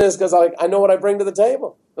reason is because I know what I bring to the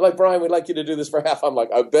table. They're like, Brian, we'd like you to do this for half. I'm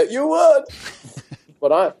like, I bet you would.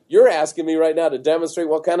 But you're asking me right now to demonstrate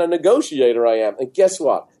what kind of negotiator I am. And guess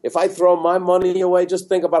what? If I throw my money away, just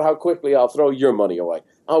think about how quickly I'll throw your money away.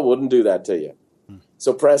 I wouldn't do that to you.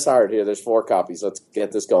 So press hard here. There's 4 copies. Let's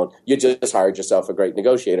get this going. You just hired yourself a great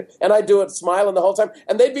negotiator. And I'd do it smiling the whole time.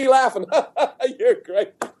 And they'd be laughing. You're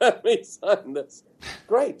great. Let me sign this.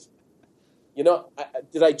 Great.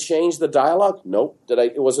 Did I change the dialogue? Nope.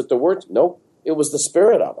 Was it the words? Nope. It was the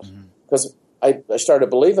spirit of it. Because I started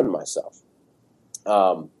believing in myself.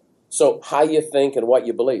 So how you think and what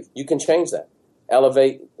you believe, you can change that.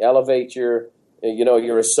 Elevate your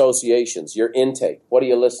associations, your intake. What are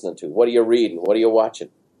you listening to? What are you reading? What are you watching?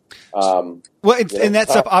 And that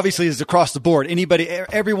stuff obviously is across the board.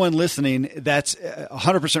 Everyone listening, that's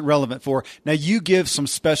 100% relevant for. Now, you give some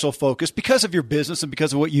special focus because of your business and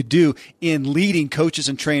because of what you do in leading coaches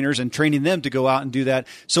and trainers and training them to go out and do that.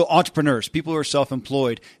 So entrepreneurs, people who are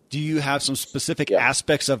self-employed, do you have some specific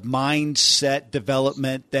aspects of mindset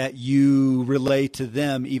development that you relay to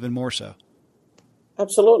them even more so?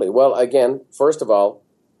 Absolutely. Well, again, first of all,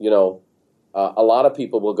 a lot of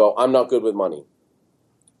people will go, I'm not good with money.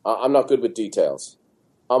 I'm not good with details.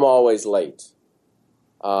 I'm always late.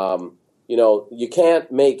 You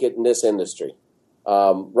can't make it in this industry.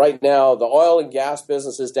 Right now, the oil and gas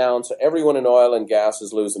business is down, so everyone in oil and gas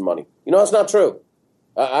is losing money. It's not true.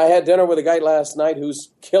 I had dinner with a guy last night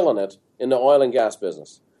who's killing it in the oil and gas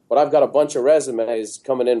business. But I've got a bunch of resumes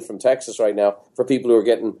coming in from Texas right now for people who are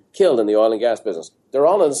getting killed in the oil and gas business. They're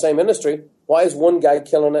all in the same industry. Why is one guy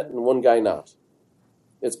killing it and one guy not?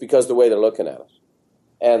 It's because the way they're looking at it.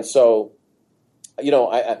 And so,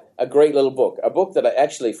 a great little book, a book that I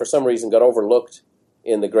actually, for some reason, got overlooked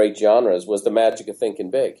in the great genres was The Magic of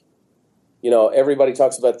Thinking Big. Everybody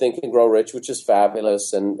talks about Think and Grow Rich, which is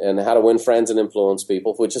fabulous, and how to win friends and influence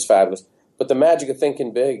people, which is fabulous. But The Magic of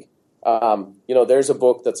Thinking Big, there's a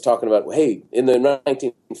book that's talking about, hey, in the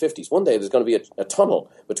 1950s, one day there's going to be a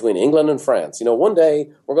tunnel between England and France. One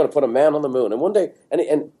day we're going to put a man on the moon. And one day,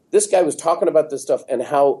 and this guy was talking about this stuff and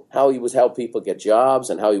how he would help people get jobs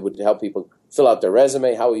and how he would help people fill out their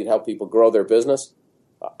resume, how he'd help people grow their business.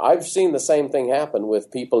 I've seen the same thing happen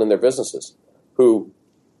with people in their businesses who,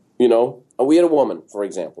 we had a woman, for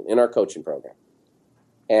example, in our coaching program.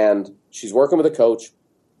 And she's working with a coach.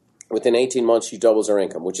 Within 18 months, she doubles her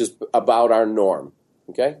income, which is about our norm,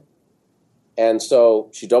 okay? And so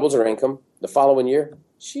she doubles her income. The following year,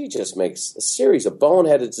 she just makes a series of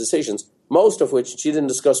boneheaded decisions, most of which she didn't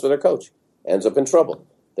discuss with her coach. Ends up in trouble.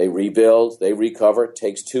 They rebuild, they recover, it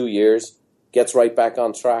takes 2 years, gets right back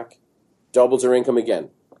on track, doubles her income again.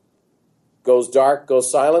 Goes dark, goes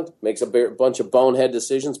silent, makes a bunch of bonehead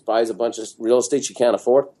decisions, buys a bunch of real estate she can't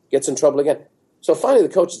afford, gets in trouble again. So finally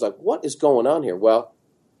the coach is like, what is going on here? Well,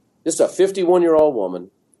 this is a 51-year-old woman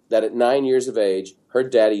that at 9 years of age, her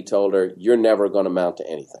daddy told her, you're never going to amount to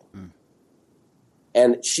anything.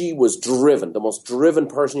 And she was driven, the most driven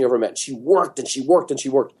person you ever met. She worked and she worked and she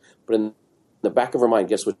worked. But in the back of her mind,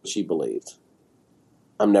 guess what she believed?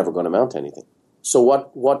 I'm never going to amount to anything. So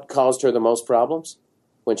what caused her the most problems?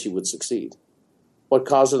 When she would succeed. What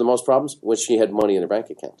caused her the most problems? When she had money in her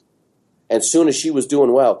bank account. And as soon as she was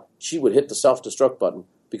doing well, she would hit the self-destruct button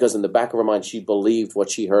because in the back of her mind, she believed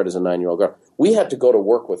what she heard as a 9-year-old girl. We had to go to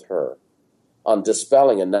work with her on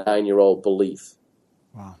dispelling a 9-year-old belief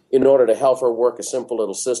in order to help her work a simple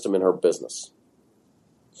little system in her business.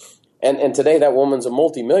 And today that woman's a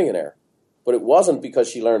multimillionaire, but it wasn't because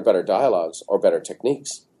she learned better dialogues or better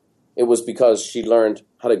techniques. It was because she learned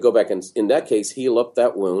how to go back and, in that case, heal up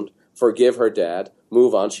that wound, forgive her dad,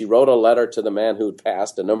 move on. She wrote a letter to the man who'd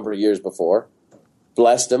passed a number of years before,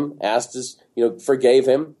 blessed him, asked forgave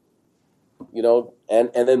him,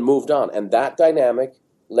 and then moved on. And that dynamic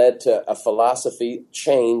led to a philosophy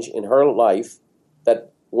change in her life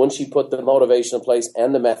that when she put the motivation in place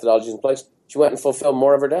and the methodologies in place, she went and fulfilled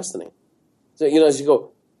more of her destiny. So, as you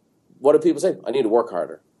go, what do people say? I need to work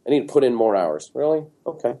harder. I need to put in more hours. Really?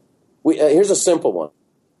 Okay. Here's a simple one,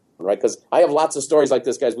 right? Because I have lots of stories like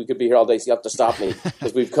this, guys. We could be here all day, so you have to stop me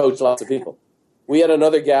because we've coached lots of people. We had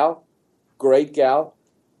another gal, great gal,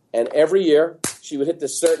 and every year she would hit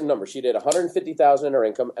this certain number. She did $150,000 in her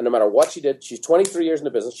income, and no matter what she did, she's 23 years in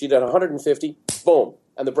the business. She did 150, boom,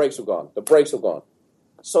 and the brakes were gone. The brakes were gone.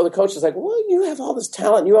 So the coach is like, well, you have all this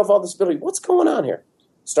talent, you have all this ability. What's going on here?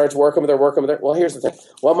 Starts working with her. Well, here's the thing.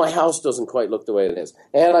 Well, my house doesn't quite look the way it is,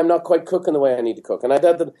 and I'm not quite cooking the way I need to cook. And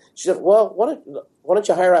she said, well, why don't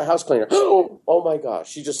you hire a house cleaner? Oh my gosh.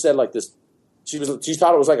 She just said like this. She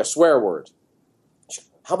thought it was like a swear word.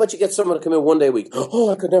 How about you get someone to come in one day a week?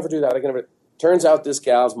 Oh, I could never do that. Turns out this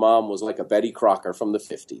gal's mom was like a Betty Crocker from the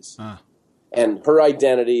 50s. And her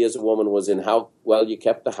identity as a woman was in how well you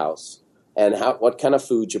kept the house and what kind of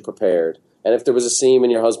food you prepared and if there was a seam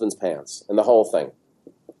in your husband's pants and the whole thing.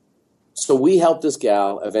 So we helped this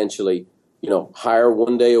gal eventually, hire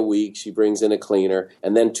one day a week. She brings in a cleaner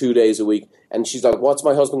and then 2 days a week. And she's like, what's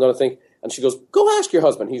my husband going to think? And she goes, go ask your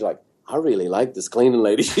husband. He's like, I really like this cleaning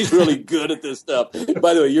lady. She's really good at this stuff.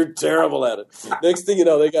 By the way, you're terrible at it. Next thing you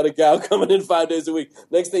know, they got a gal coming in 5 days a week.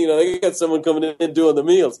 Next thing you know, they got someone coming in and doing the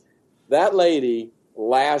meals. That lady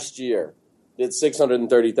last year did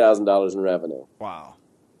 $630,000 in revenue. Wow.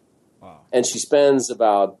 And she spends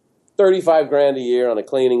about $35,000 a year on a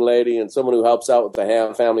cleaning lady and someone who helps out with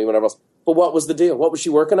the family, whatever else. But what was the deal? What was she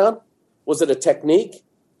working on? Was it a technique?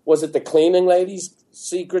 Was it the cleaning lady's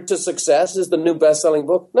secret to success? Is the new best-selling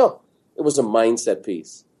book? No. It was a mindset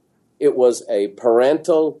piece. It was a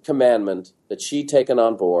parental commandment that she'd taken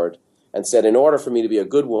on board and said, in order for me to be a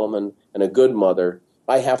good woman and a good mother,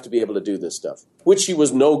 I have to be able to do this stuff, which she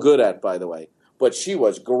was no good at, by the way. But she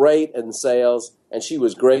was great in sales, and she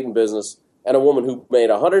was great in business. And a woman who made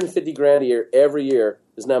 $150,000 a year every year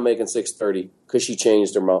is now making $630,000 because she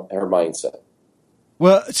changed her mindset.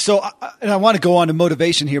 Well, and I want to go on to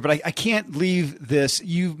motivation here, but I can't leave this.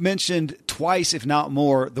 You've mentioned twice, if not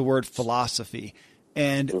more, the word philosophy.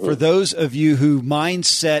 And for those of you who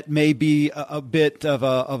mindset may be a bit of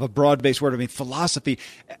a broad-based word, philosophy,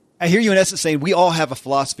 I hear you in essence saying we all have a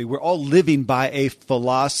philosophy. We're all living by a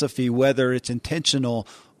philosophy, whether it's intentional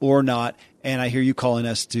or not. And I hear you calling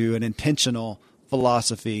us to an intentional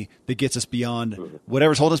philosophy that gets us beyond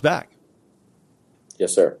whatever's holding us back.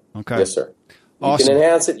 Yes, sir. Okay. Yes, sir. You Awesome. can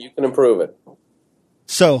enhance it. You can improve it.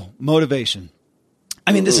 So, motivation.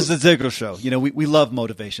 This is the Ziegler Show. We love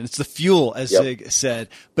motivation. It's the fuel, as Zig said.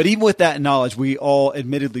 But even with that knowledge, we all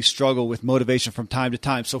admittedly struggle with motivation from time to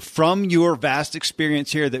time. So from your vast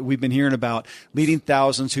experience here that we've been hearing about, leading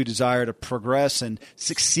thousands who desire to progress and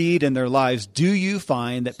succeed in their lives, do you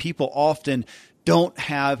find that people often don't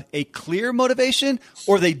have a clear motivation,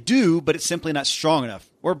 or they do, but it's simply not strong enough,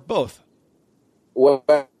 or both? Well,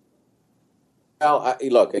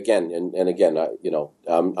 look again, and again.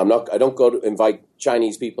 I'm not. I don't go to invite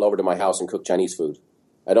Chinese people over to my house and cook Chinese food.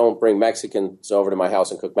 I don't bring Mexicans over to my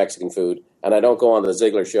house and cook Mexican food, and I don't go on the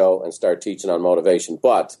Ziegler Show and start teaching on motivation.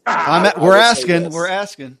 But we're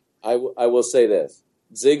asking. I will say this: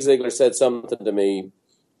 Zig Ziglar said something to me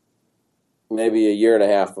maybe a year and a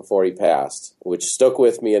half before he passed, which stuck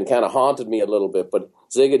with me and kind of haunted me a little bit. But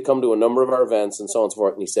Zig had come to a number of our events and so on and so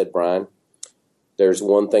forth, and he said, "Brian, there's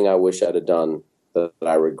one thing I wish I'd have done that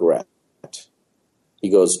I regret." He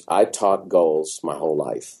goes, "I taught goals my whole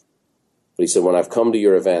life." But he said, when I've come to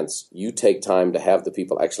your events, you take time to have the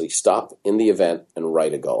people actually stop in the event and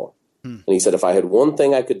write a goal. And he said, if I had one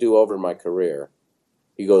thing I could do over in my career,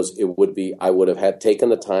 he goes, it would be I would have had taken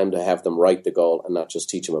the time to have them write the goal and not just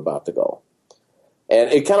teach them about the goal.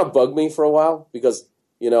 And it kind of bugged me for a while because,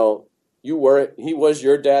 he was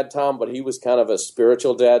your dad, Tom, but he was kind of a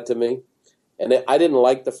spiritual dad to me. And I didn't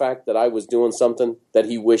like the fact that I was doing something that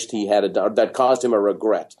he wished he had done, that caused him a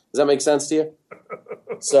regret. Does that make sense to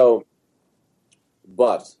you?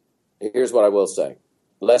 But here's what I will say.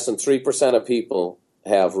 Less than 3% of people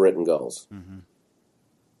have written goals.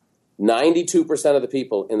 92% of the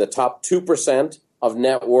people in the top 2% of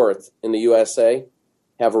net worth in the USA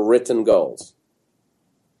have written goals.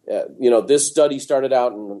 This study started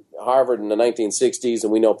out in Harvard in the 1960s,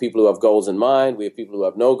 and we know people who have goals in mind. We have people who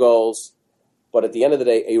have no goals. But at the end of the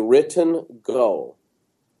day, a written goal,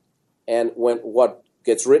 and when what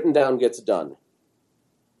gets written down gets done.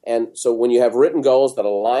 And so when you have written goals that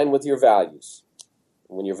align with your values,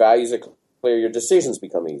 when your values are clear, your decisions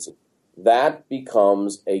become easy. That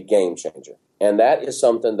becomes a game changer. And that is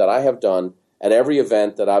something that I have done at every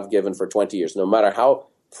event that I've given for 20 years. No matter how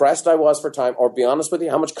pressed I was for time, or be honest with you,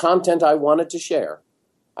 how much content I wanted to share,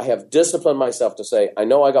 I have disciplined myself to say, I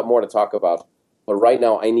know I got more to talk about, but right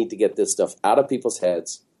now I need to get this stuff out of people's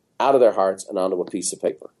heads, out of their hearts, and onto a piece of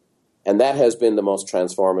paper. And that has been the most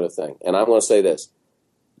transformative thing. And I'm going to say this.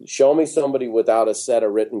 Show me somebody without a set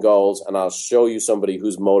of written goals, and I'll show you somebody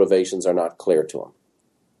whose motivations are not clear to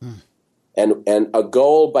them. And a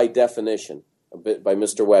goal, by definition, by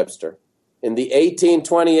Mr. Webster, in the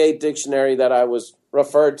 1828 dictionary that I was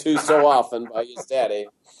referred to so often by his daddy,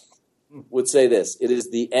 would say this: it is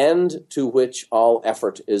the end to which all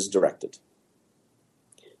effort is directed.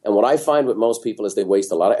 And what I find with most people is they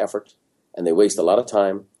waste a lot of effort, and they waste a lot of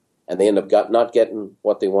time, and they end up not getting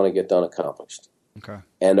what they want to get done accomplished. Okay.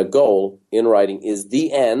 And a goal in writing is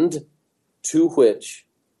the end to which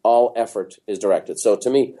all effort is directed. So to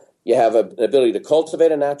me, you have an ability to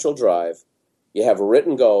cultivate a natural drive, you have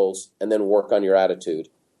written goals, and then work on your attitude.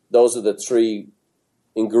 Those are the three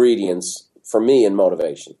ingredients for me in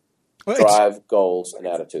motivation. Well, drive, goals, and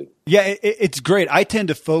attitude. Yeah, it's great. I tend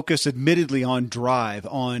to focus admittedly on drive,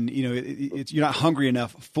 on, you're not hungry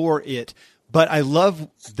enough for it. But I love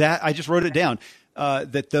that. I just wrote it down,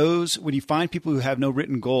 that when you find people who have no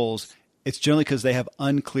written goals, it's generally because they have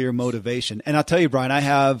unclear motivation. And I'll tell you, Brian, I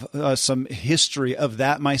have some history of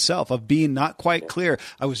that myself, of being not quite clear.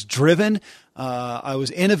 I was driven. I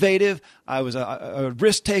was innovative. I was a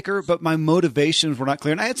risk taker, but my motivations were not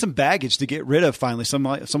clear. And I had some baggage to get rid of finally,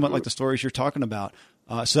 somewhat like the stories you're talking about.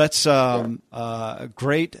 So that's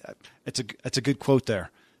great. It's a good quote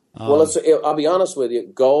there. Well, I'll be honest with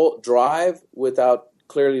you. Drive without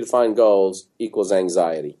clearly defined goals equals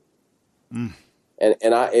anxiety. And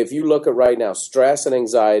if you look at right now, stress and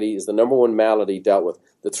anxiety is the number one malady dealt with.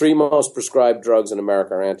 The three most prescribed drugs in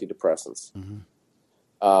America are antidepressants.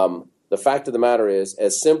 The fact of the matter is,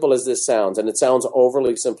 as simple as this sounds, and it sounds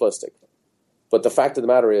overly simplistic, but the fact of the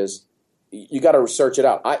matter is, you got to research it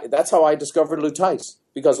out. That's how I discovered Lou Tice,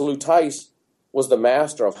 because Lou Tice was the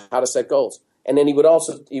master of how to set goals. And then he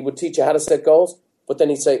would teach you how to set goals, but then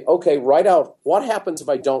he'd say, okay, write out what happens if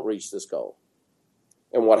I don't reach this goal,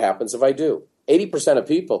 and what happens if I do. 80% of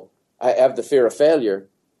people have the fear of failure,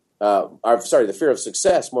 the fear of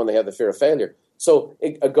success more than they have the fear of failure. So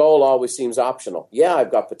a goal always seems optional. Yeah,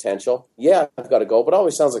 I've got potential. Yeah, I've got a goal, but it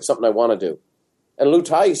always sounds like something I want to do. And Lou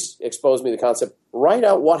Tice exposed me to the concept, write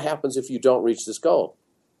out what happens if you don't reach this goal.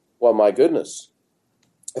 Well, my goodness,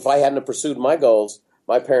 if I hadn't pursued my goals,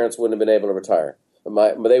 my parents wouldn't have been able to retire.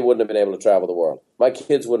 They wouldn't have been able to travel the world. My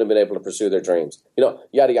kids wouldn't have been able to pursue their dreams. Yada,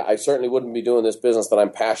 yada. I certainly wouldn't be doing this business that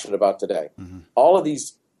I'm passionate about today. All of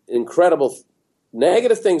these incredible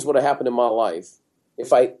negative things would have happened in my life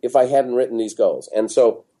if I hadn't written these goals. And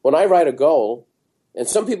so when I write a goal, and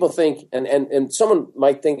some people think, and someone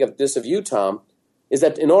might think of this of you, Tom, is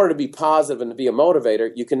that in order to be positive and to be a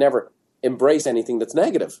motivator, you can never embrace anything that's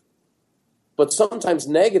negative. But sometimes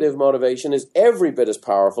negative motivation is every bit as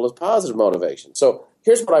powerful as positive motivation. So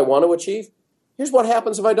here's what I want to achieve. Here's what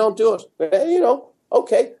happens if I don't do it.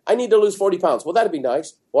 Okay, I need to lose 40 pounds. Well, that'd be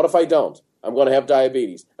nice. What if I don't? I'm going to have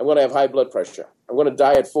diabetes. I'm going to have high blood pressure. I'm going to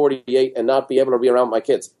die at 48 and not be able to be around my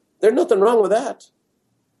kids. There's nothing wrong with that.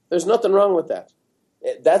 There's nothing wrong with that.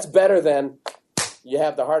 That's better than you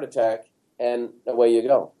have the heart attack and away you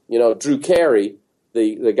go. Drew Carey,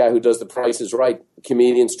 the guy who does The Price is Right,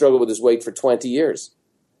 comedian, struggled with his weight for 20 years.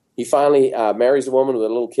 He finally marries a woman with a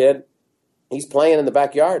little kid. He's playing in the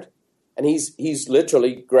backyard, and he's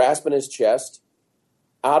literally grasping his chest,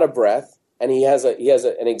 out of breath, and he has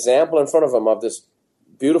an example in front of him of this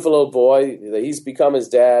beautiful little boy that he's become his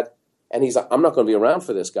dad, and he's like, I'm not going to be around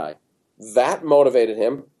for this guy. That motivated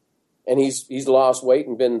him, and he's lost weight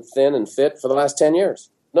and been thin and fit for the last 10 years.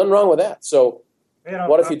 Nothing wrong with that. So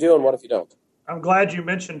what if you do and what if you don't? I'm glad you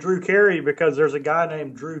mentioned Drew Carey, because there's a guy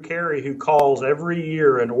named Drew Carey who calls every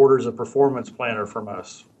year and orders a performance planner from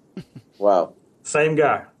us. Wow. Same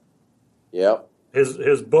guy. Yep.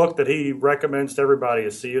 His book that he recommends to everybody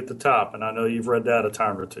is See You at the Top, and I know you've read that a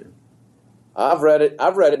time or two. I've read it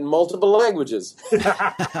in multiple languages.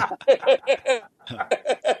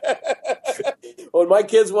 When my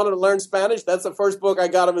kids wanted to learn Spanish, that's the first book I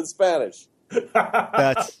got them in Spanish.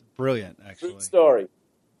 That's brilliant, actually. True story.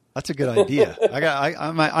 That's a good idea.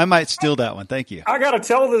 I might steal that one. Thank you. I got to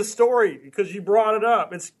tell this story because you brought it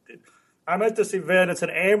up. I'm at this event. It's an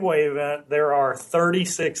Amway event. There are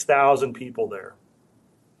 36,000 people there.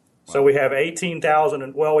 Wow. So we have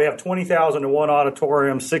 18,000. We have 20,000 in one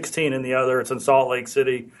auditorium, 16 in the other. It's in Salt Lake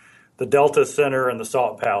City, the Delta Center, and the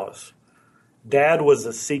Salt Palace. Dad was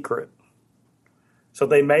a secret. So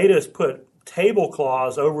they made us put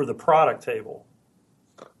tablecloths over the product table.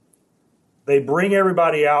 They bring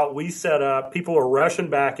everybody out. We set up. People are rushing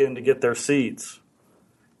back in to get their seats.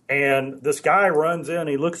 And this guy runs in.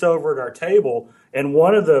 He looks over at our table, and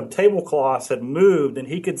one of the tablecloths had moved, and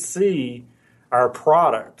he could see our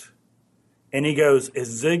product. And he goes, "Is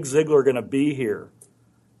Zig Ziglar going to be here?"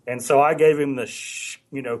 And so I gave him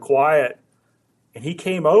the quiet. And he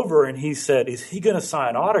came over and he said, "Is he going to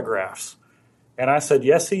sign autographs?" And I said,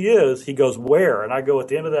 "Yes, he is." He goes, "Where?" And I go, "At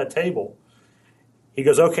the end of that table." He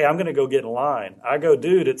goes, "Okay, I'm going to go get in line." I go,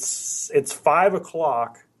 "Dude, it's 5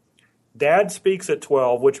 o'clock. Dad speaks at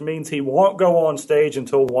 12, which means he won't go on stage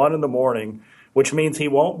until 1 in the morning, which means he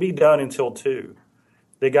won't be done until 2.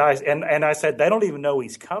 The guys, and I said, "They don't even know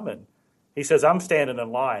he's coming." He says, "I'm standing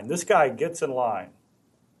in line." This guy gets in line.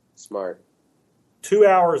 Smart. 2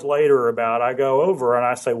 hours later, I go over and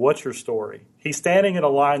I say, "What's your story?" He's standing in a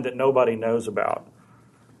line that nobody knows about.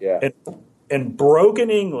 Yeah. In broken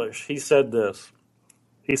English, he said this.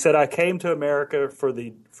 He said, "I came to America for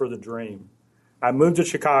the dream. I moved to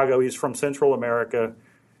Chicago." He's from Central America.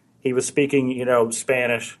 He was speaking,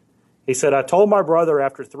 Spanish. He said, "I told my brother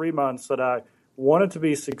after 3 months that I wanted to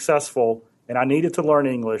be successful and I needed to learn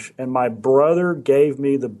English. And my brother gave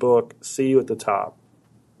me the book, See You at the Top."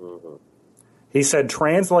 Mm-hmm. He said,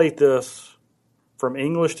 "Translate this from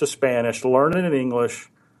English to Spanish, learn it in English.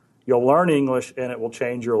 You'll learn English and it will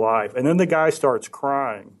change your life." And then the guy starts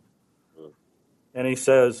crying. And he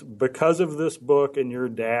says, "Because of this book and your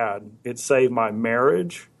dad, it saved my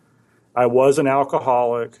marriage. I was an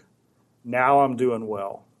alcoholic. Now I'm doing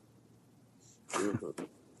well." Mm-hmm.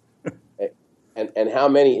 And how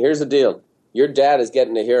many, here's the deal. Your dad is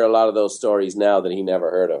getting to hear a lot of those stories now that he never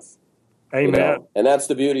heard of. Amen. And that's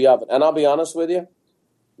the beauty of it. And I'll be honest with you,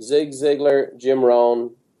 Zig Ziglar, Jim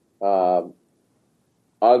Rohn, Og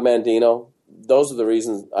Mandino, those are the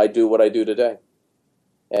reasons I do what I do today.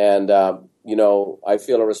 And, I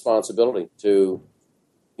feel a responsibility to,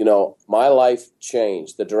 my life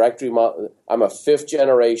changed. The directory, I'm a 5th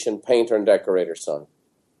generation painter and decorator son.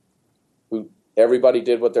 Everybody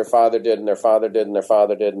did what their father did, and their father did, and their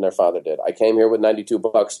father did, and their father did. I came here with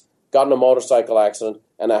 $92, got in a motorcycle accident,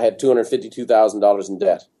 and I had $252,000 in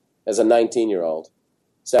debt as a 19-year-old,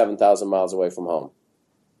 7,000 miles away from home.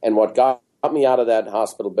 And what got me out of that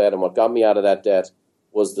hospital bed and what got me out of that debt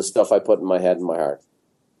was the stuff I put in my head and my heart,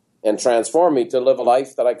 and transformed me to live a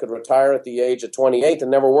life that I could retire at the age of 28 and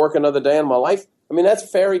never work another day in my life. I mean, that's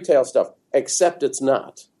fairy tale stuff, except it's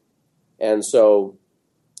not. And so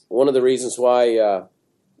one of the reasons why, I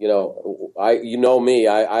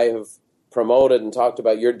have promoted and talked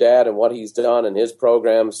about your dad and what he's done and his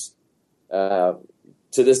programs to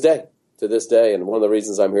this day. And one of the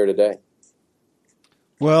reasons I'm here today.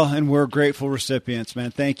 Well, and we're grateful recipients,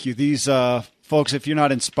 man. Thank you. These folks, if you're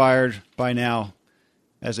not inspired by now,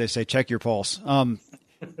 as they say, check your pulse.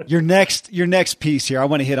 Your next piece here, I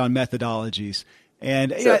want to hit on methodologies.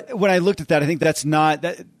 And sure. When I looked at that, I think that's not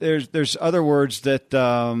that. There's other words that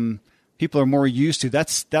people are more used to.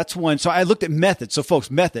 That's one. So I looked at method. So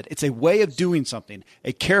folks, method. It's a way of doing something,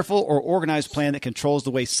 a careful or organized plan that controls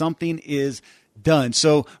the way something is done.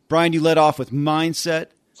 So Brian, you led off with mindset,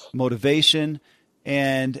 motivation,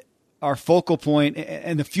 and our focal point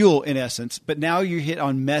and the fuel in essence, but now you hit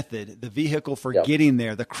on method, the vehicle for getting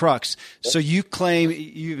there, the crux. Yep. So you claim,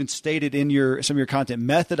 you even stated in some of your content,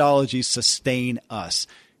 methodologies sustain us.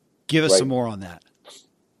 Give us some more on that.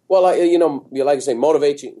 Well, like I say,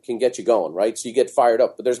 motivation can get you going, right? So you get fired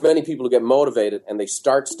up, but there's many people who get motivated and they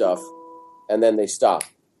start stuff and then they stop.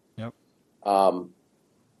 Yep.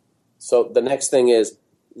 So the next thing is,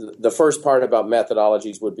 the first part about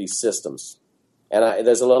methodologies would be systems. And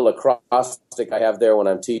there's a little acrostic I have there when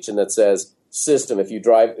I'm teaching that says system. If you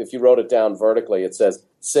wrote it down vertically, it says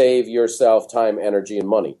save yourself time, energy, and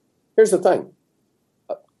money. Here's the thing.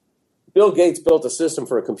 Bill Gates built a system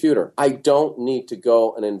for a computer. I don't need to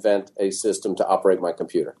go and invent a system to operate my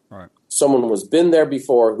computer. Right. Someone was been there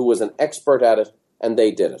before who was an expert at it, and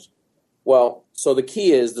they did it. Well, so the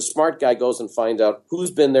key is the smart guy goes and finds out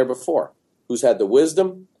who's been there before, who's had the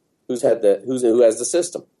wisdom, who has the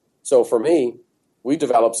system. So for me, we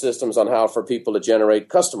develop systems on how for people to generate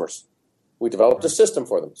customers. We developed a system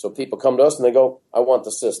for them. So people come to us and they go, I want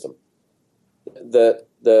the system. The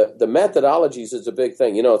methodologies is a big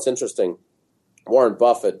thing. It's interesting. Warren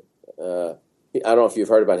Buffett, I don't know if you've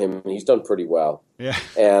heard about him. He's done pretty well. Yeah.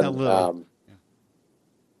 And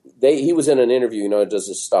he was in an interview, does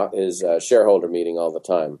his shareholder meeting all the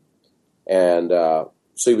time. And so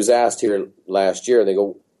he was asked here last year, and they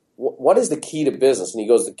go, what is the key to business? And he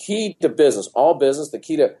goes, the key to business, all business, the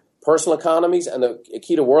key to personal economies and the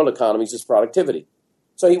key to world economies is productivity.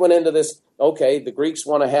 So he went into this, okay, the Greeks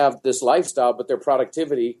want to have this lifestyle, but their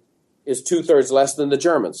productivity is 2/3 less than the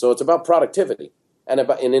Germans. So it's about productivity. And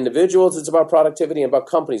in individuals, it's about productivity, and about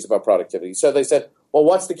companies, about productivity. So they said, well,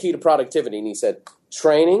 what's the key to productivity? And he said,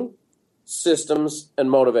 training, systems, and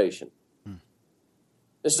motivation.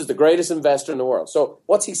 This is the greatest investor in the world. So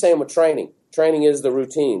what's he saying with training? Training is the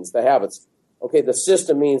routines, the habits. Okay, the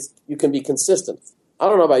system means you can be consistent. I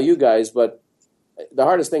don't know about you guys, but the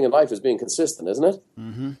hardest thing in life is being consistent, isn't it?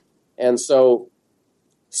 Mm-hmm. And so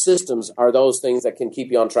systems are those things that can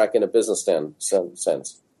keep you on track in a business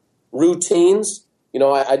sense. Routines,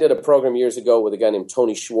 I did a program years ago with a guy named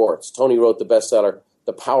Tony Schwartz. Tony wrote the bestseller,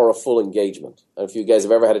 The Power of Full Engagement. I don't know if you guys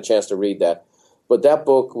have ever had a chance to read that. But that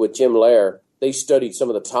book with Jim Lair, they studied some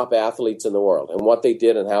of the top athletes in the world and what they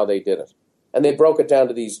did and how they did it. And they broke it down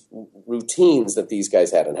to these routines that these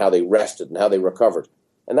guys had and how they rested and how they recovered.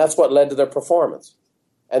 And that's what led to their performance.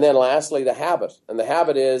 And then lastly, the habit. And the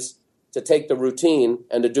habit is to take the routine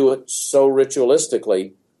and to do it so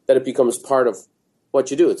ritualistically that it becomes part of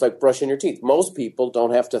what you do. It's like brushing your teeth. Most people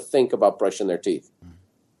don't have to think about brushing their teeth.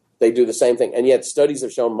 They do the same thing. And yet studies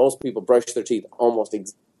have shown most people brush their teeth almost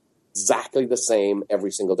exactly the same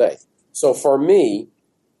every single day. So for me,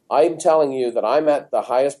 I'm telling you that I'm at the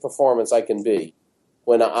highest performance I can be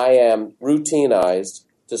when I am routinized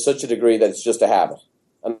to such a degree that it's just a habit.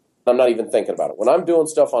 And I'm not even thinking about it. When I'm doing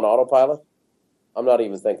stuff on autopilot, I'm not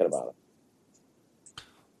even thinking about it.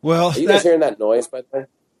 Well, are you guys hearing that noise, by the way?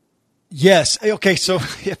 Yes. Okay. So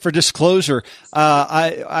for disclosure,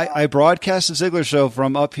 I broadcast the Ziglar Show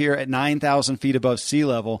from up here at 9,000 feet above sea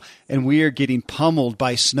level, and we are getting pummeled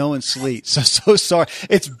by snow and sleet. So sorry.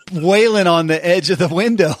 It's wailing on the edge of the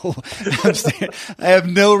window. I have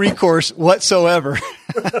no recourse whatsoever.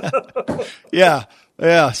 Yeah.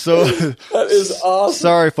 Yeah, so that is awesome.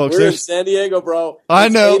 Sorry, folks. We're in San Diego, bro. I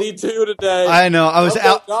know. 82 today. I know. I was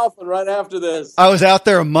out golfing right after this. I was out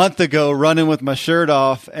there a month ago running with my shirt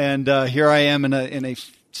off, and here I am in a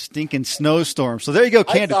stinking snowstorm. So there you go,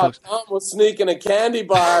 candy, folks. I thought Tom was sneaking a candy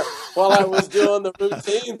bar while I was doing the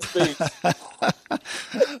routine speech.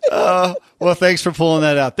 Well, thanks for pulling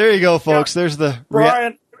that out. There you go, folks. There's the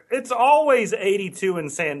Brian. It's always 82 in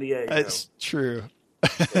San Diego. That's true.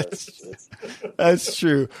 That's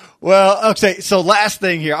true. Well, okay. So last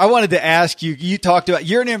thing here, I wanted to ask you, you talked about,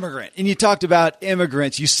 you're an immigrant and you talked about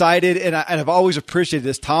immigrants. You cited, and I've always appreciated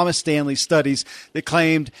this, Thomas Stanley studies that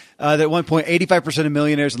claimed that at one point, 85% of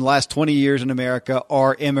millionaires in the last 20 years in America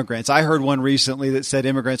are immigrants. I heard one recently that said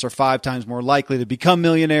immigrants are 5 times more likely to become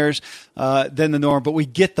millionaires than the norm, but we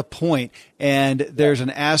get the point. And there's an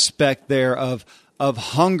aspect there of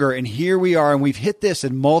hunger. And here we are, and we've hit this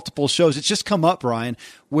in multiple shows. It's just come up, Ryan,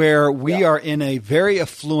 where we are in a very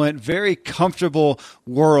affluent, very comfortable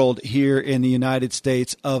world here in the United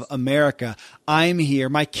States of America. I'm here.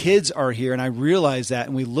 My kids are here. And I realize that.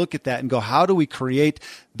 And we look at that and go, how do we create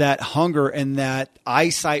that hunger and that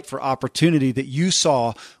eyesight for opportunity that you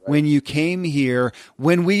saw when you came here,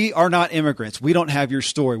 when we are not immigrants? We don't have your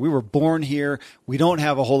story. We were born here. We don't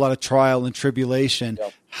have a whole lot of trial and tribulation.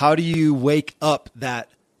 Yep. How do you wake up that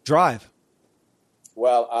drive?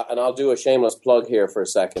 Well, and I'll do a shameless plug here for a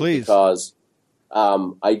second. Please. Because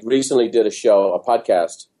I recently did a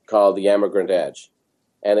podcast called The Emigrant Edge.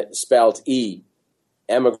 And it's spelled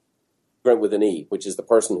emigrant with an E, which is the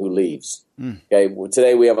person who leaves. Okay. Well,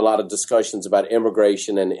 today we have a lot of discussions about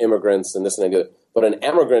immigration and immigrants and this and that. But an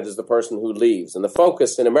emigrant is the person who leaves. And the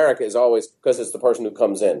focus in America is always because it's the person who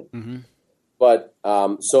comes in. Mm-hmm. But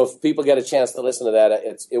so if people get a chance to listen to that,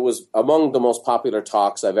 it was among the most popular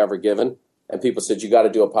talks I've ever given. And people said, you got to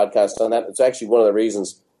do a podcast on that. It's actually one of the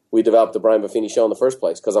reasons we developed the Brian Buffini Show in the first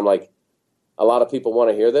place, because I'm like, a lot of people want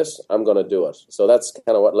to hear this. I'm going to do it. So that's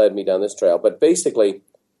kind of what led me down this trail. But basically,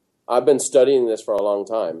 I've been studying this for a long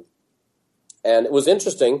time. And it was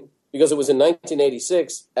interesting because it was in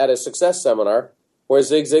 1986 at a success seminar where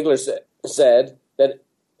Zig Ziglar said that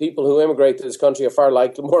people who immigrate to this country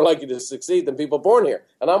are more likely to succeed than people born here.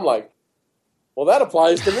 And I'm like, well, that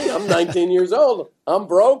applies to me. I'm 19 years old. I'm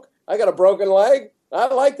broke. I got a broken leg. I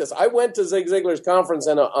like this. I went to Zig Ziglar's conference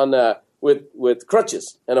with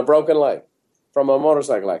crutches and a broken leg from a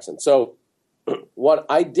motorcycle accident. So what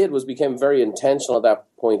I did was became very intentional at that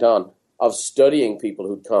point on of studying people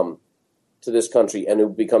who'd come to this country and who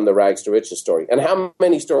become the rags to riches story. And how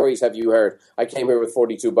many stories have you heard? I came here with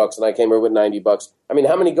 $42 and I came here with $90. I mean,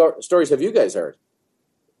 how many stories have you guys heard?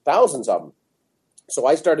 Thousands of them. So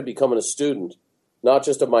I started becoming a student, not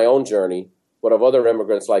just of my own journey, but of other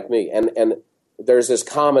immigrants like me. And there's this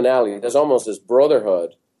commonality. There's almost this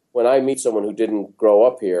brotherhood when I meet someone who didn't grow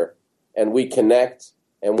up here, and we connect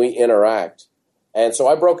and we interact. And so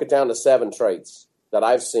I broke it down to 7 traits that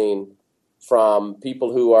I've seen from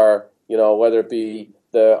people who are, whether it be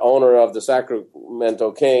the owner of the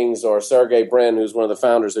Sacramento Kings, or Sergey Brin, who's one of the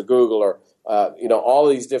founders of Google, or all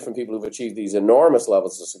these different people who've achieved these enormous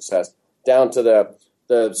levels of success, down to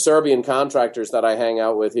the Serbian contractors that I hang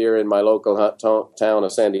out with here in my local town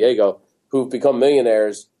of San Diego, who've become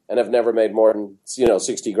millionaires and have never made more than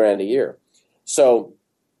 $60,000 a year. So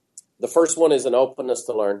the first one is an openness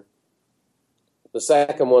to learn. The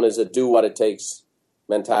second one is a do what it takes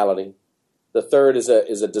mentality. The third is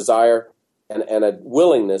a desire and a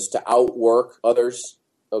willingness to outwork others.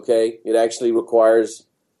 Okay, it actually requires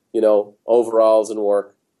overalls and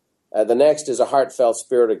work. The next is a heartfelt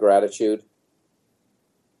spirit of gratitude.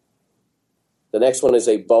 The next one is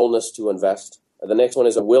a boldness to invest. The next one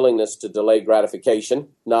is a willingness to delay gratification.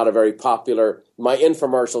 Not a very popular, my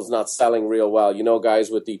infomercial's not selling real well. Guys,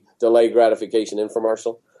 with the delay gratification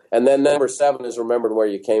infomercial. And then number 7 is remembering where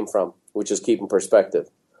you came from, which is keeping perspective.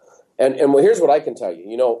 And here's what I can tell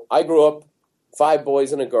you. I grew up 5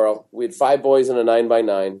 boys and a girl. We had 5 boys in a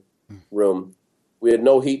 9x9 room. We had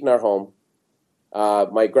no heat in our home.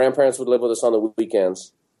 My grandparents would live with us on the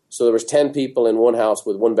weekends. So there was 10 people in one house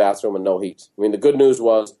with one bathroom and no heat. I mean, the good news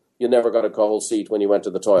was you never got a cold seat when you went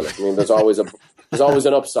to the toilet. I mean, there's always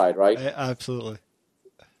an upside, right? Absolutely.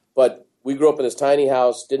 But we grew up in this tiny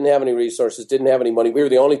house, didn't have any resources, didn't have any money. We were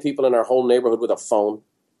the only people in our whole neighborhood with a phone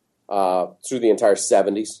through the entire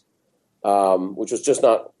 70s, which was just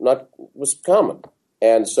not was common.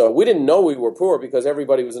 And so we didn't know we were poor because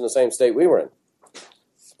everybody was in the same state we were in.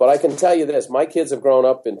 But I can tell you this, my kids have grown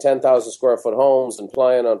up in 10,000 square foot homes and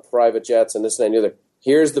flying on private jets and this and that and the other.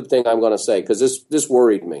 Here's the thing I'm going to say, because this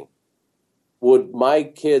worried me. Would my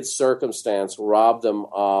kids' circumstance rob them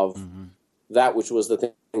of that which was the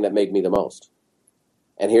thing that made me the most?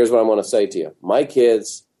 And here's what I'm going to say to you. My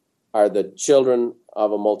kids are the children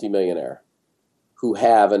of a multimillionaire who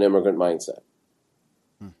have an immigrant mindset.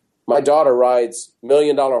 My daughter rides $1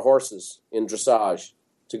 million horses in dressage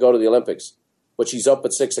to go to the Olympics. But she's up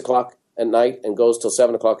at 6 o'clock at night and goes till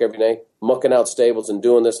 7 o'clock every day, mucking out stables and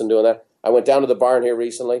doing this and doing that. I went down to the barn here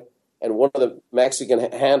recently, and one of the Mexican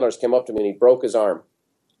handlers came up to me and he broke his arm.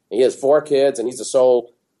 He has 4 kids, and he's the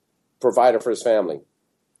sole provider for his family.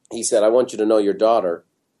 He said, I want you to know your daughter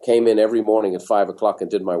came in every morning at 5 o'clock and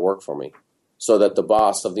did my work for me so that the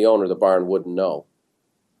boss of the owner of the barn wouldn't know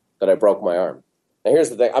that I broke my arm. Now, here's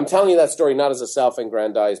the thing. I'm telling you that story not as a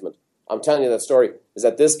self-aggrandizement. I'm telling you that story is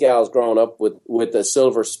that this gal's grown up with a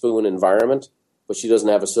silver spoon environment, but she doesn't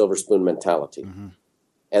have a silver spoon mentality. Mm-hmm.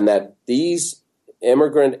 And that these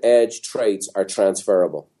immigrant edge traits are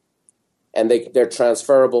transferable. And they're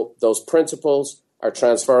transferable. Those principles are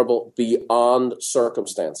transferable beyond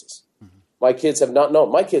circumstances. Mm-hmm. My kids have not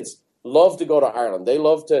known. My kids love to go to Ireland. They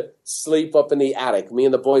love to sleep up in the attic. Me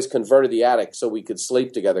and the boys converted the attic so we could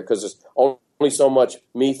sleep together because there's only so much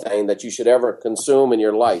methane that you should ever consume in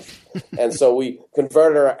your life. And so we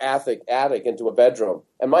converted our attic into a bedroom.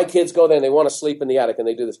 And my kids go there and they want to sleep in the attic and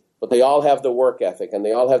they do this. But they all have the work ethic and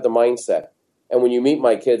they all have the mindset. And when you meet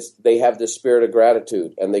my kids, they have this spirit of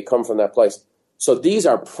gratitude and they come from that place. So these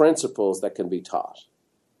are principles that can be taught.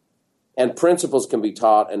 And principles can be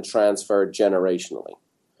taught and transferred generationally.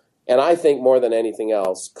 And I think more than anything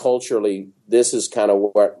else, culturally, this is kind of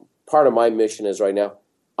what part of my mission is right now.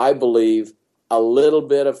 I believe a little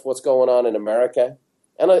bit of what's going on in America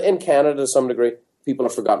and in Canada to some degree, people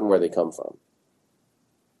have forgotten where they come from.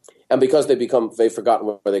 And because they've forgotten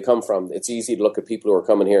where they come from, it's easy to look at people who are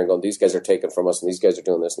coming here and going, these guys are taking from us and these guys are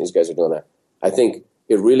doing this and these guys are doing that. I think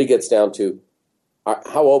it really gets down to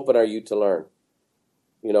how open are you to learn?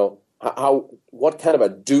 What kind of a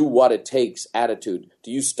do what it takes attitude?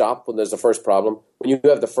 Do you stop when there's the first problem? When you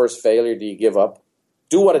have the first failure, do you give up?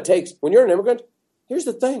 Do what it takes. When you're an immigrant, here's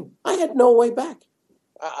the thing. I had no way back.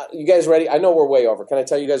 You guys ready? I know we're way over. Can I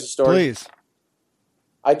tell you guys a story? Please.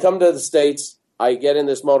 I come to the States. I get in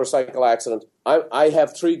this motorcycle accident. I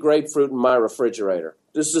have 3 grapefruit in my refrigerator.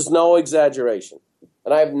 This is no exaggeration.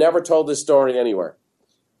 And I have never told this story anywhere.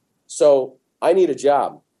 So I need a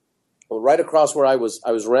job. Well, right across where I was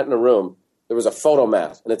renting a room, there was a photo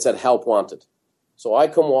mat, and it said help wanted. So I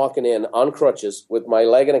come walking in on crutches with my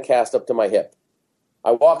leg in a cast up to my hip.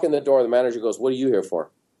 I walk in the door, the manager goes, what are you here for?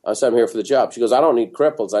 I said, I'm here for the job. She goes, I don't need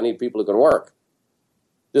cripples. I need people who can work.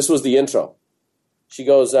 This was the intro. She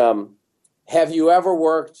goes, have you ever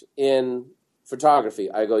worked in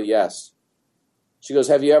photography? I go, yes. She goes,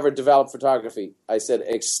 have you ever developed photography? I said,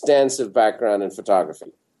 extensive background in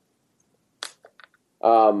photography.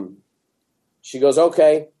 She goes,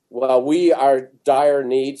 okay, well, we are dire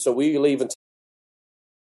need, so we leave until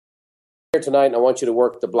here tonight, and I want you to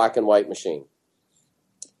work the black and white machine.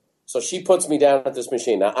 So she puts me down at this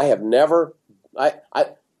machine. Now, I have never,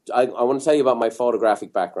 I want to tell you about my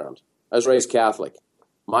photographic background. I was raised Catholic.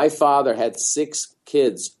 My father had 6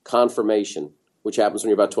 kids' confirmation, which happens when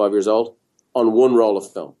you're about 12 years old, on one roll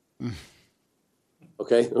of film.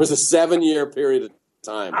 Okay? It was a 7-year period of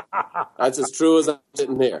time. That's as true as I'm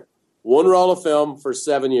sitting here. One roll of film for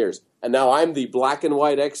 7 years. And now I'm the black and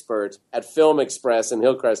white expert at Film Express in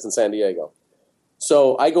Hillcrest in San Diego.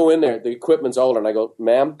 So I go in there, the equipment's older, and I go,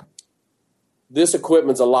 ma'am, this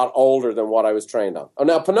equipment's a lot older than what I was trained on. Oh,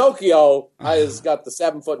 now Pinocchio has got the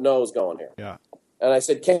 7-foot nose going here. Yeah. And I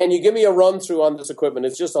said, can you give me a run-through on this equipment?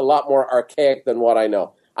 It's just a lot more archaic than what I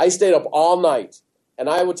know. I stayed up all night, and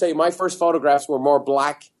I would tell you my first photographs were more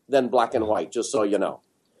black than black and white, just so you know.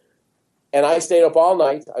 And I stayed up all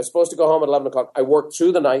night. I was supposed to go home at 11 o'clock. I worked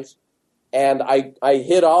through the night, and I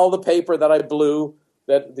hid all the paper that I blew,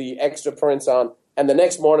 that the extra prints on. And the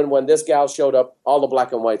next morning when this gal showed up, all the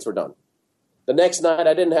black and whites were done. The next night,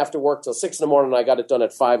 I didn't have to work till 6 in the morning. I got it done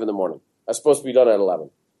at 5 in the morning. I was supposed to be done at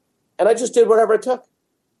 11. And I just did whatever it took.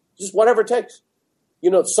 Just whatever it takes. You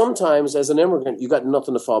know, sometimes as an immigrant, you got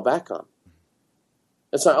nothing to fall back on.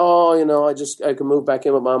 It's like, oh, you know, I can move back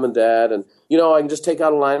in with mom and dad, and, you know, I can just take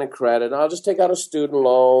out a line of credit. I'll just take out a student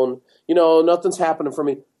loan. You know, nothing's happening for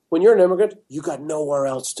me. When you're an immigrant, you got nowhere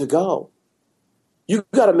else to go. You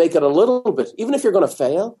got to make it a little bit. Even if you're going to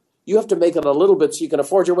fail, you have to make it a little bit so you can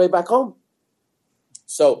afford your way back home.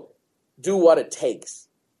 So do what it takes.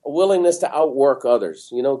 A willingness to outwork others.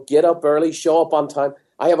 You know, get up early, show up on time.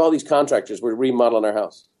 I have all these contractors. We're remodeling our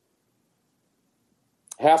house.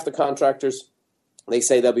 Half the contractors, they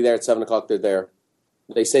say they'll be there at 7 o'clock, they're there.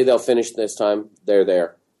 They say they'll finish this time, they're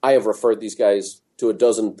there. I have referred these guys to a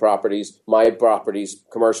dozen properties, my properties,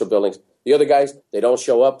 commercial buildings. The other guys, they don't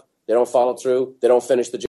show up, they don't follow through, they don't finish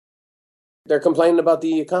the job. They're complaining about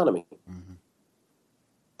the economy. Mm-hmm.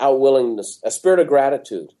 Outwillingness, a spirit of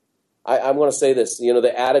gratitude. I'm going to say this, you know,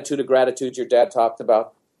 the attitude of gratitude your dad talked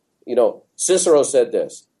about. You know, Cicero said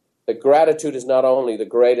this, that gratitude is not only the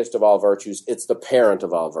greatest of all virtues, it's the parent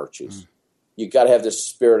of all virtues. Mm. You got to have this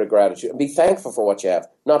spirit of gratitude and be thankful for what you have,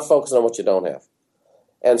 not focus on what you don't have.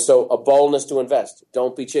 And so a boldness to invest.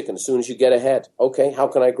 Don't be chicken. As soon as you get ahead, okay, how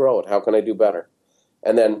can I grow it? How can I do better?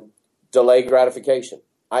 And then delay gratification.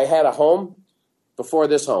 I had a home before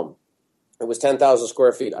this home. It was 10,000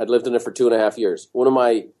 square feet. I'd lived in it for 2.5 years. One of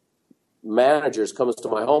my managers comes to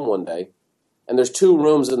my home one day, and there's 2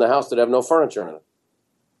 rooms in the house that have no furniture in it.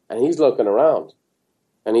 And he's looking around,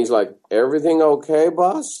 and he's like, everything okay,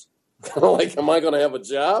 boss? Like, am I going to have a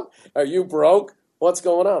job? Are you broke? What's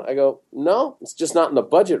going on? I go, no, it's just not in the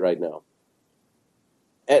budget right now.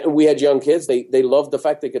 And we had young kids. They loved the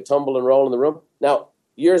fact they could tumble and roll in the room. Now,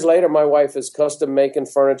 years later, my wife is custom making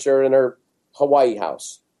furniture in her Hawaii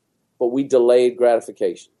house. But we delayed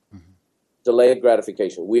gratification. Mm-hmm. Delayed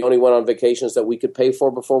gratification. We only went on vacations that we could pay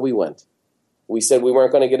for before we went. We said we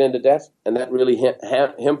weren't going to get into debt, and that really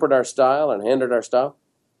hampered our style and hindered our style.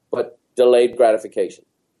 But delayed gratification.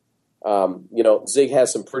 You know, Zig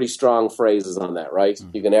has some pretty strong phrases on that, right? Mm-hmm.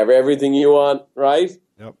 You can have everything you want, right?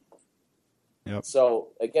 Yep. So,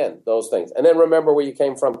 again, those things. And then remember where you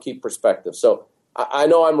came from, keep perspective. So I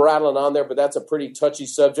know I'm rattling on there, but that's a pretty touchy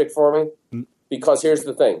subject for me because here's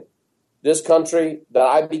the thing. This country that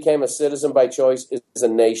I became a citizen by choice is a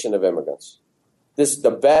nation of immigrants.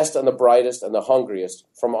 The best and the brightest and the hungriest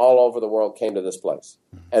from all over the world came to this place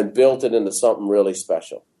and built it into something really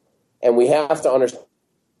special. And we have to understand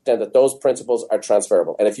that those principles are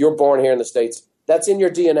transferable. And if you're born here in the States, that's in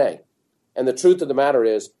your DNA. And the truth of the matter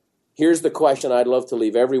is, here's the question I'd love to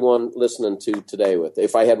leave everyone listening to today with.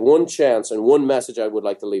 If I had one chance and one message I would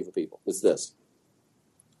like to leave with people, it's this.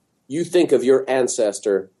 You think of your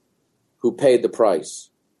ancestor who paid the price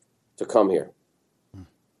to come here.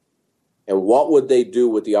 And what would they do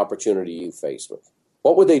with the opportunity you face with?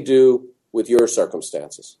 What would they do with your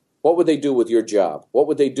circumstances? What would they do with your job? What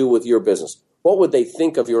would they do with your business? What would they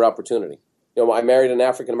think of your opportunity? You know, I married an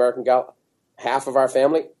African-American gal. Half of our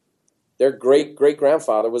family, their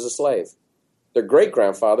great-great-grandfather was a slave. Their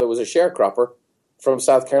great-grandfather was a sharecropper from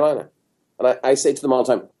South Carolina. And I say to them all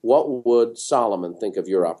the time, what would Solomon think of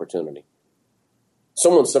your opportunity?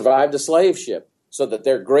 Someone survived a slave ship so that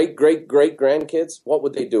their great-great-great-grandkids, what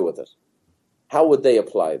would they do with it? How would they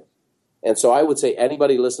apply it? And so I would say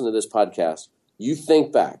anybody listening to this podcast, you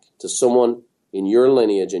think back to someone in your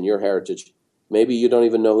lineage and your heritage, maybe you don't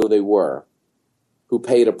even know who they were, who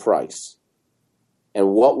paid a price.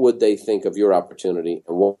 And what would they think of your opportunity?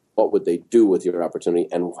 And what would they do with your opportunity?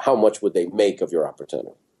 And how much would they make of your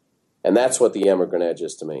opportunity? And that's what the immigrant edge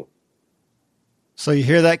is to me. So you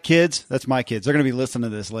hear that, kids? That's my kids. They're going to be listening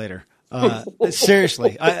to this later.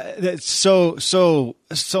 Seriously, it's so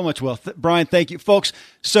much wealth. Brian, thank you, folks.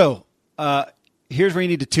 So here's where you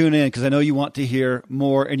need to tune in, because I know you want to hear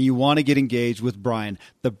more and you want to get engaged with Brian.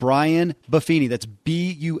 The Brian Buffini, that's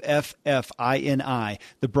Buffini,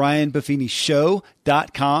 the Brian Buffini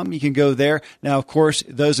Show.com. You can go there. Now, of course,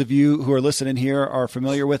 those of you who are listening here are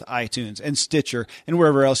familiar with iTunes and Stitcher and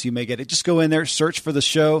wherever else you may get it. Just go in there, search for the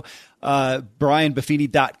show.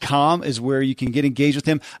 BrianBuffini.com is where you can get engaged with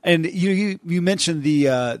him. And you mentioned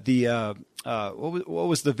what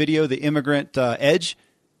was the video, The Immigrant Edge?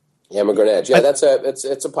 Immigrant Edge. Yeah, it's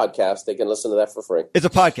a podcast. They can listen to that for free. It's a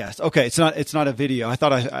podcast. Okay, it's not a video. I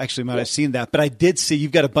thought I actually might have seen that, but I did see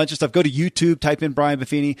you've got a bunch of stuff. Go to YouTube, type in Brian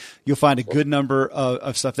Buffini. You'll find a good number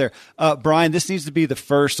of stuff there. Brian, this needs to be the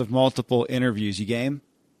first of multiple interviews. You game?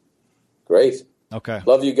 Great. Okay.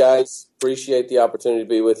 Love you guys. Appreciate the opportunity to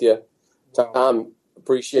be with you. Tom,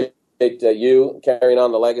 appreciate you carrying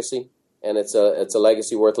on the legacy, and it's a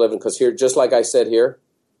legacy worth living, because here, just like I said here,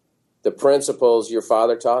 the principles your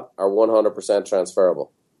father taught are 100%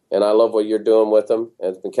 transferable. And I love what you're doing with them.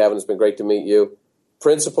 And Kevin, it's been great to meet you.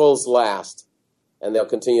 Principles last, and they'll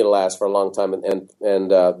continue to last for a long time. And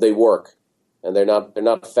they work, and they're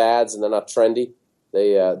not fads, and they're not trendy.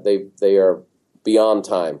 They are beyond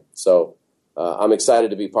time. So I'm excited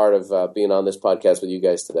to be part of being on this podcast with you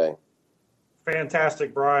guys today.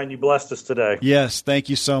 Fantastic, Brian. You blessed us today. Yes, thank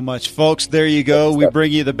you so much. Folks, there you go. We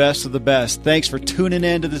bring you the best of the best. Thanks for tuning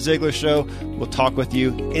in to The Ziglar Show. We'll talk with you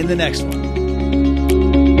in the next one.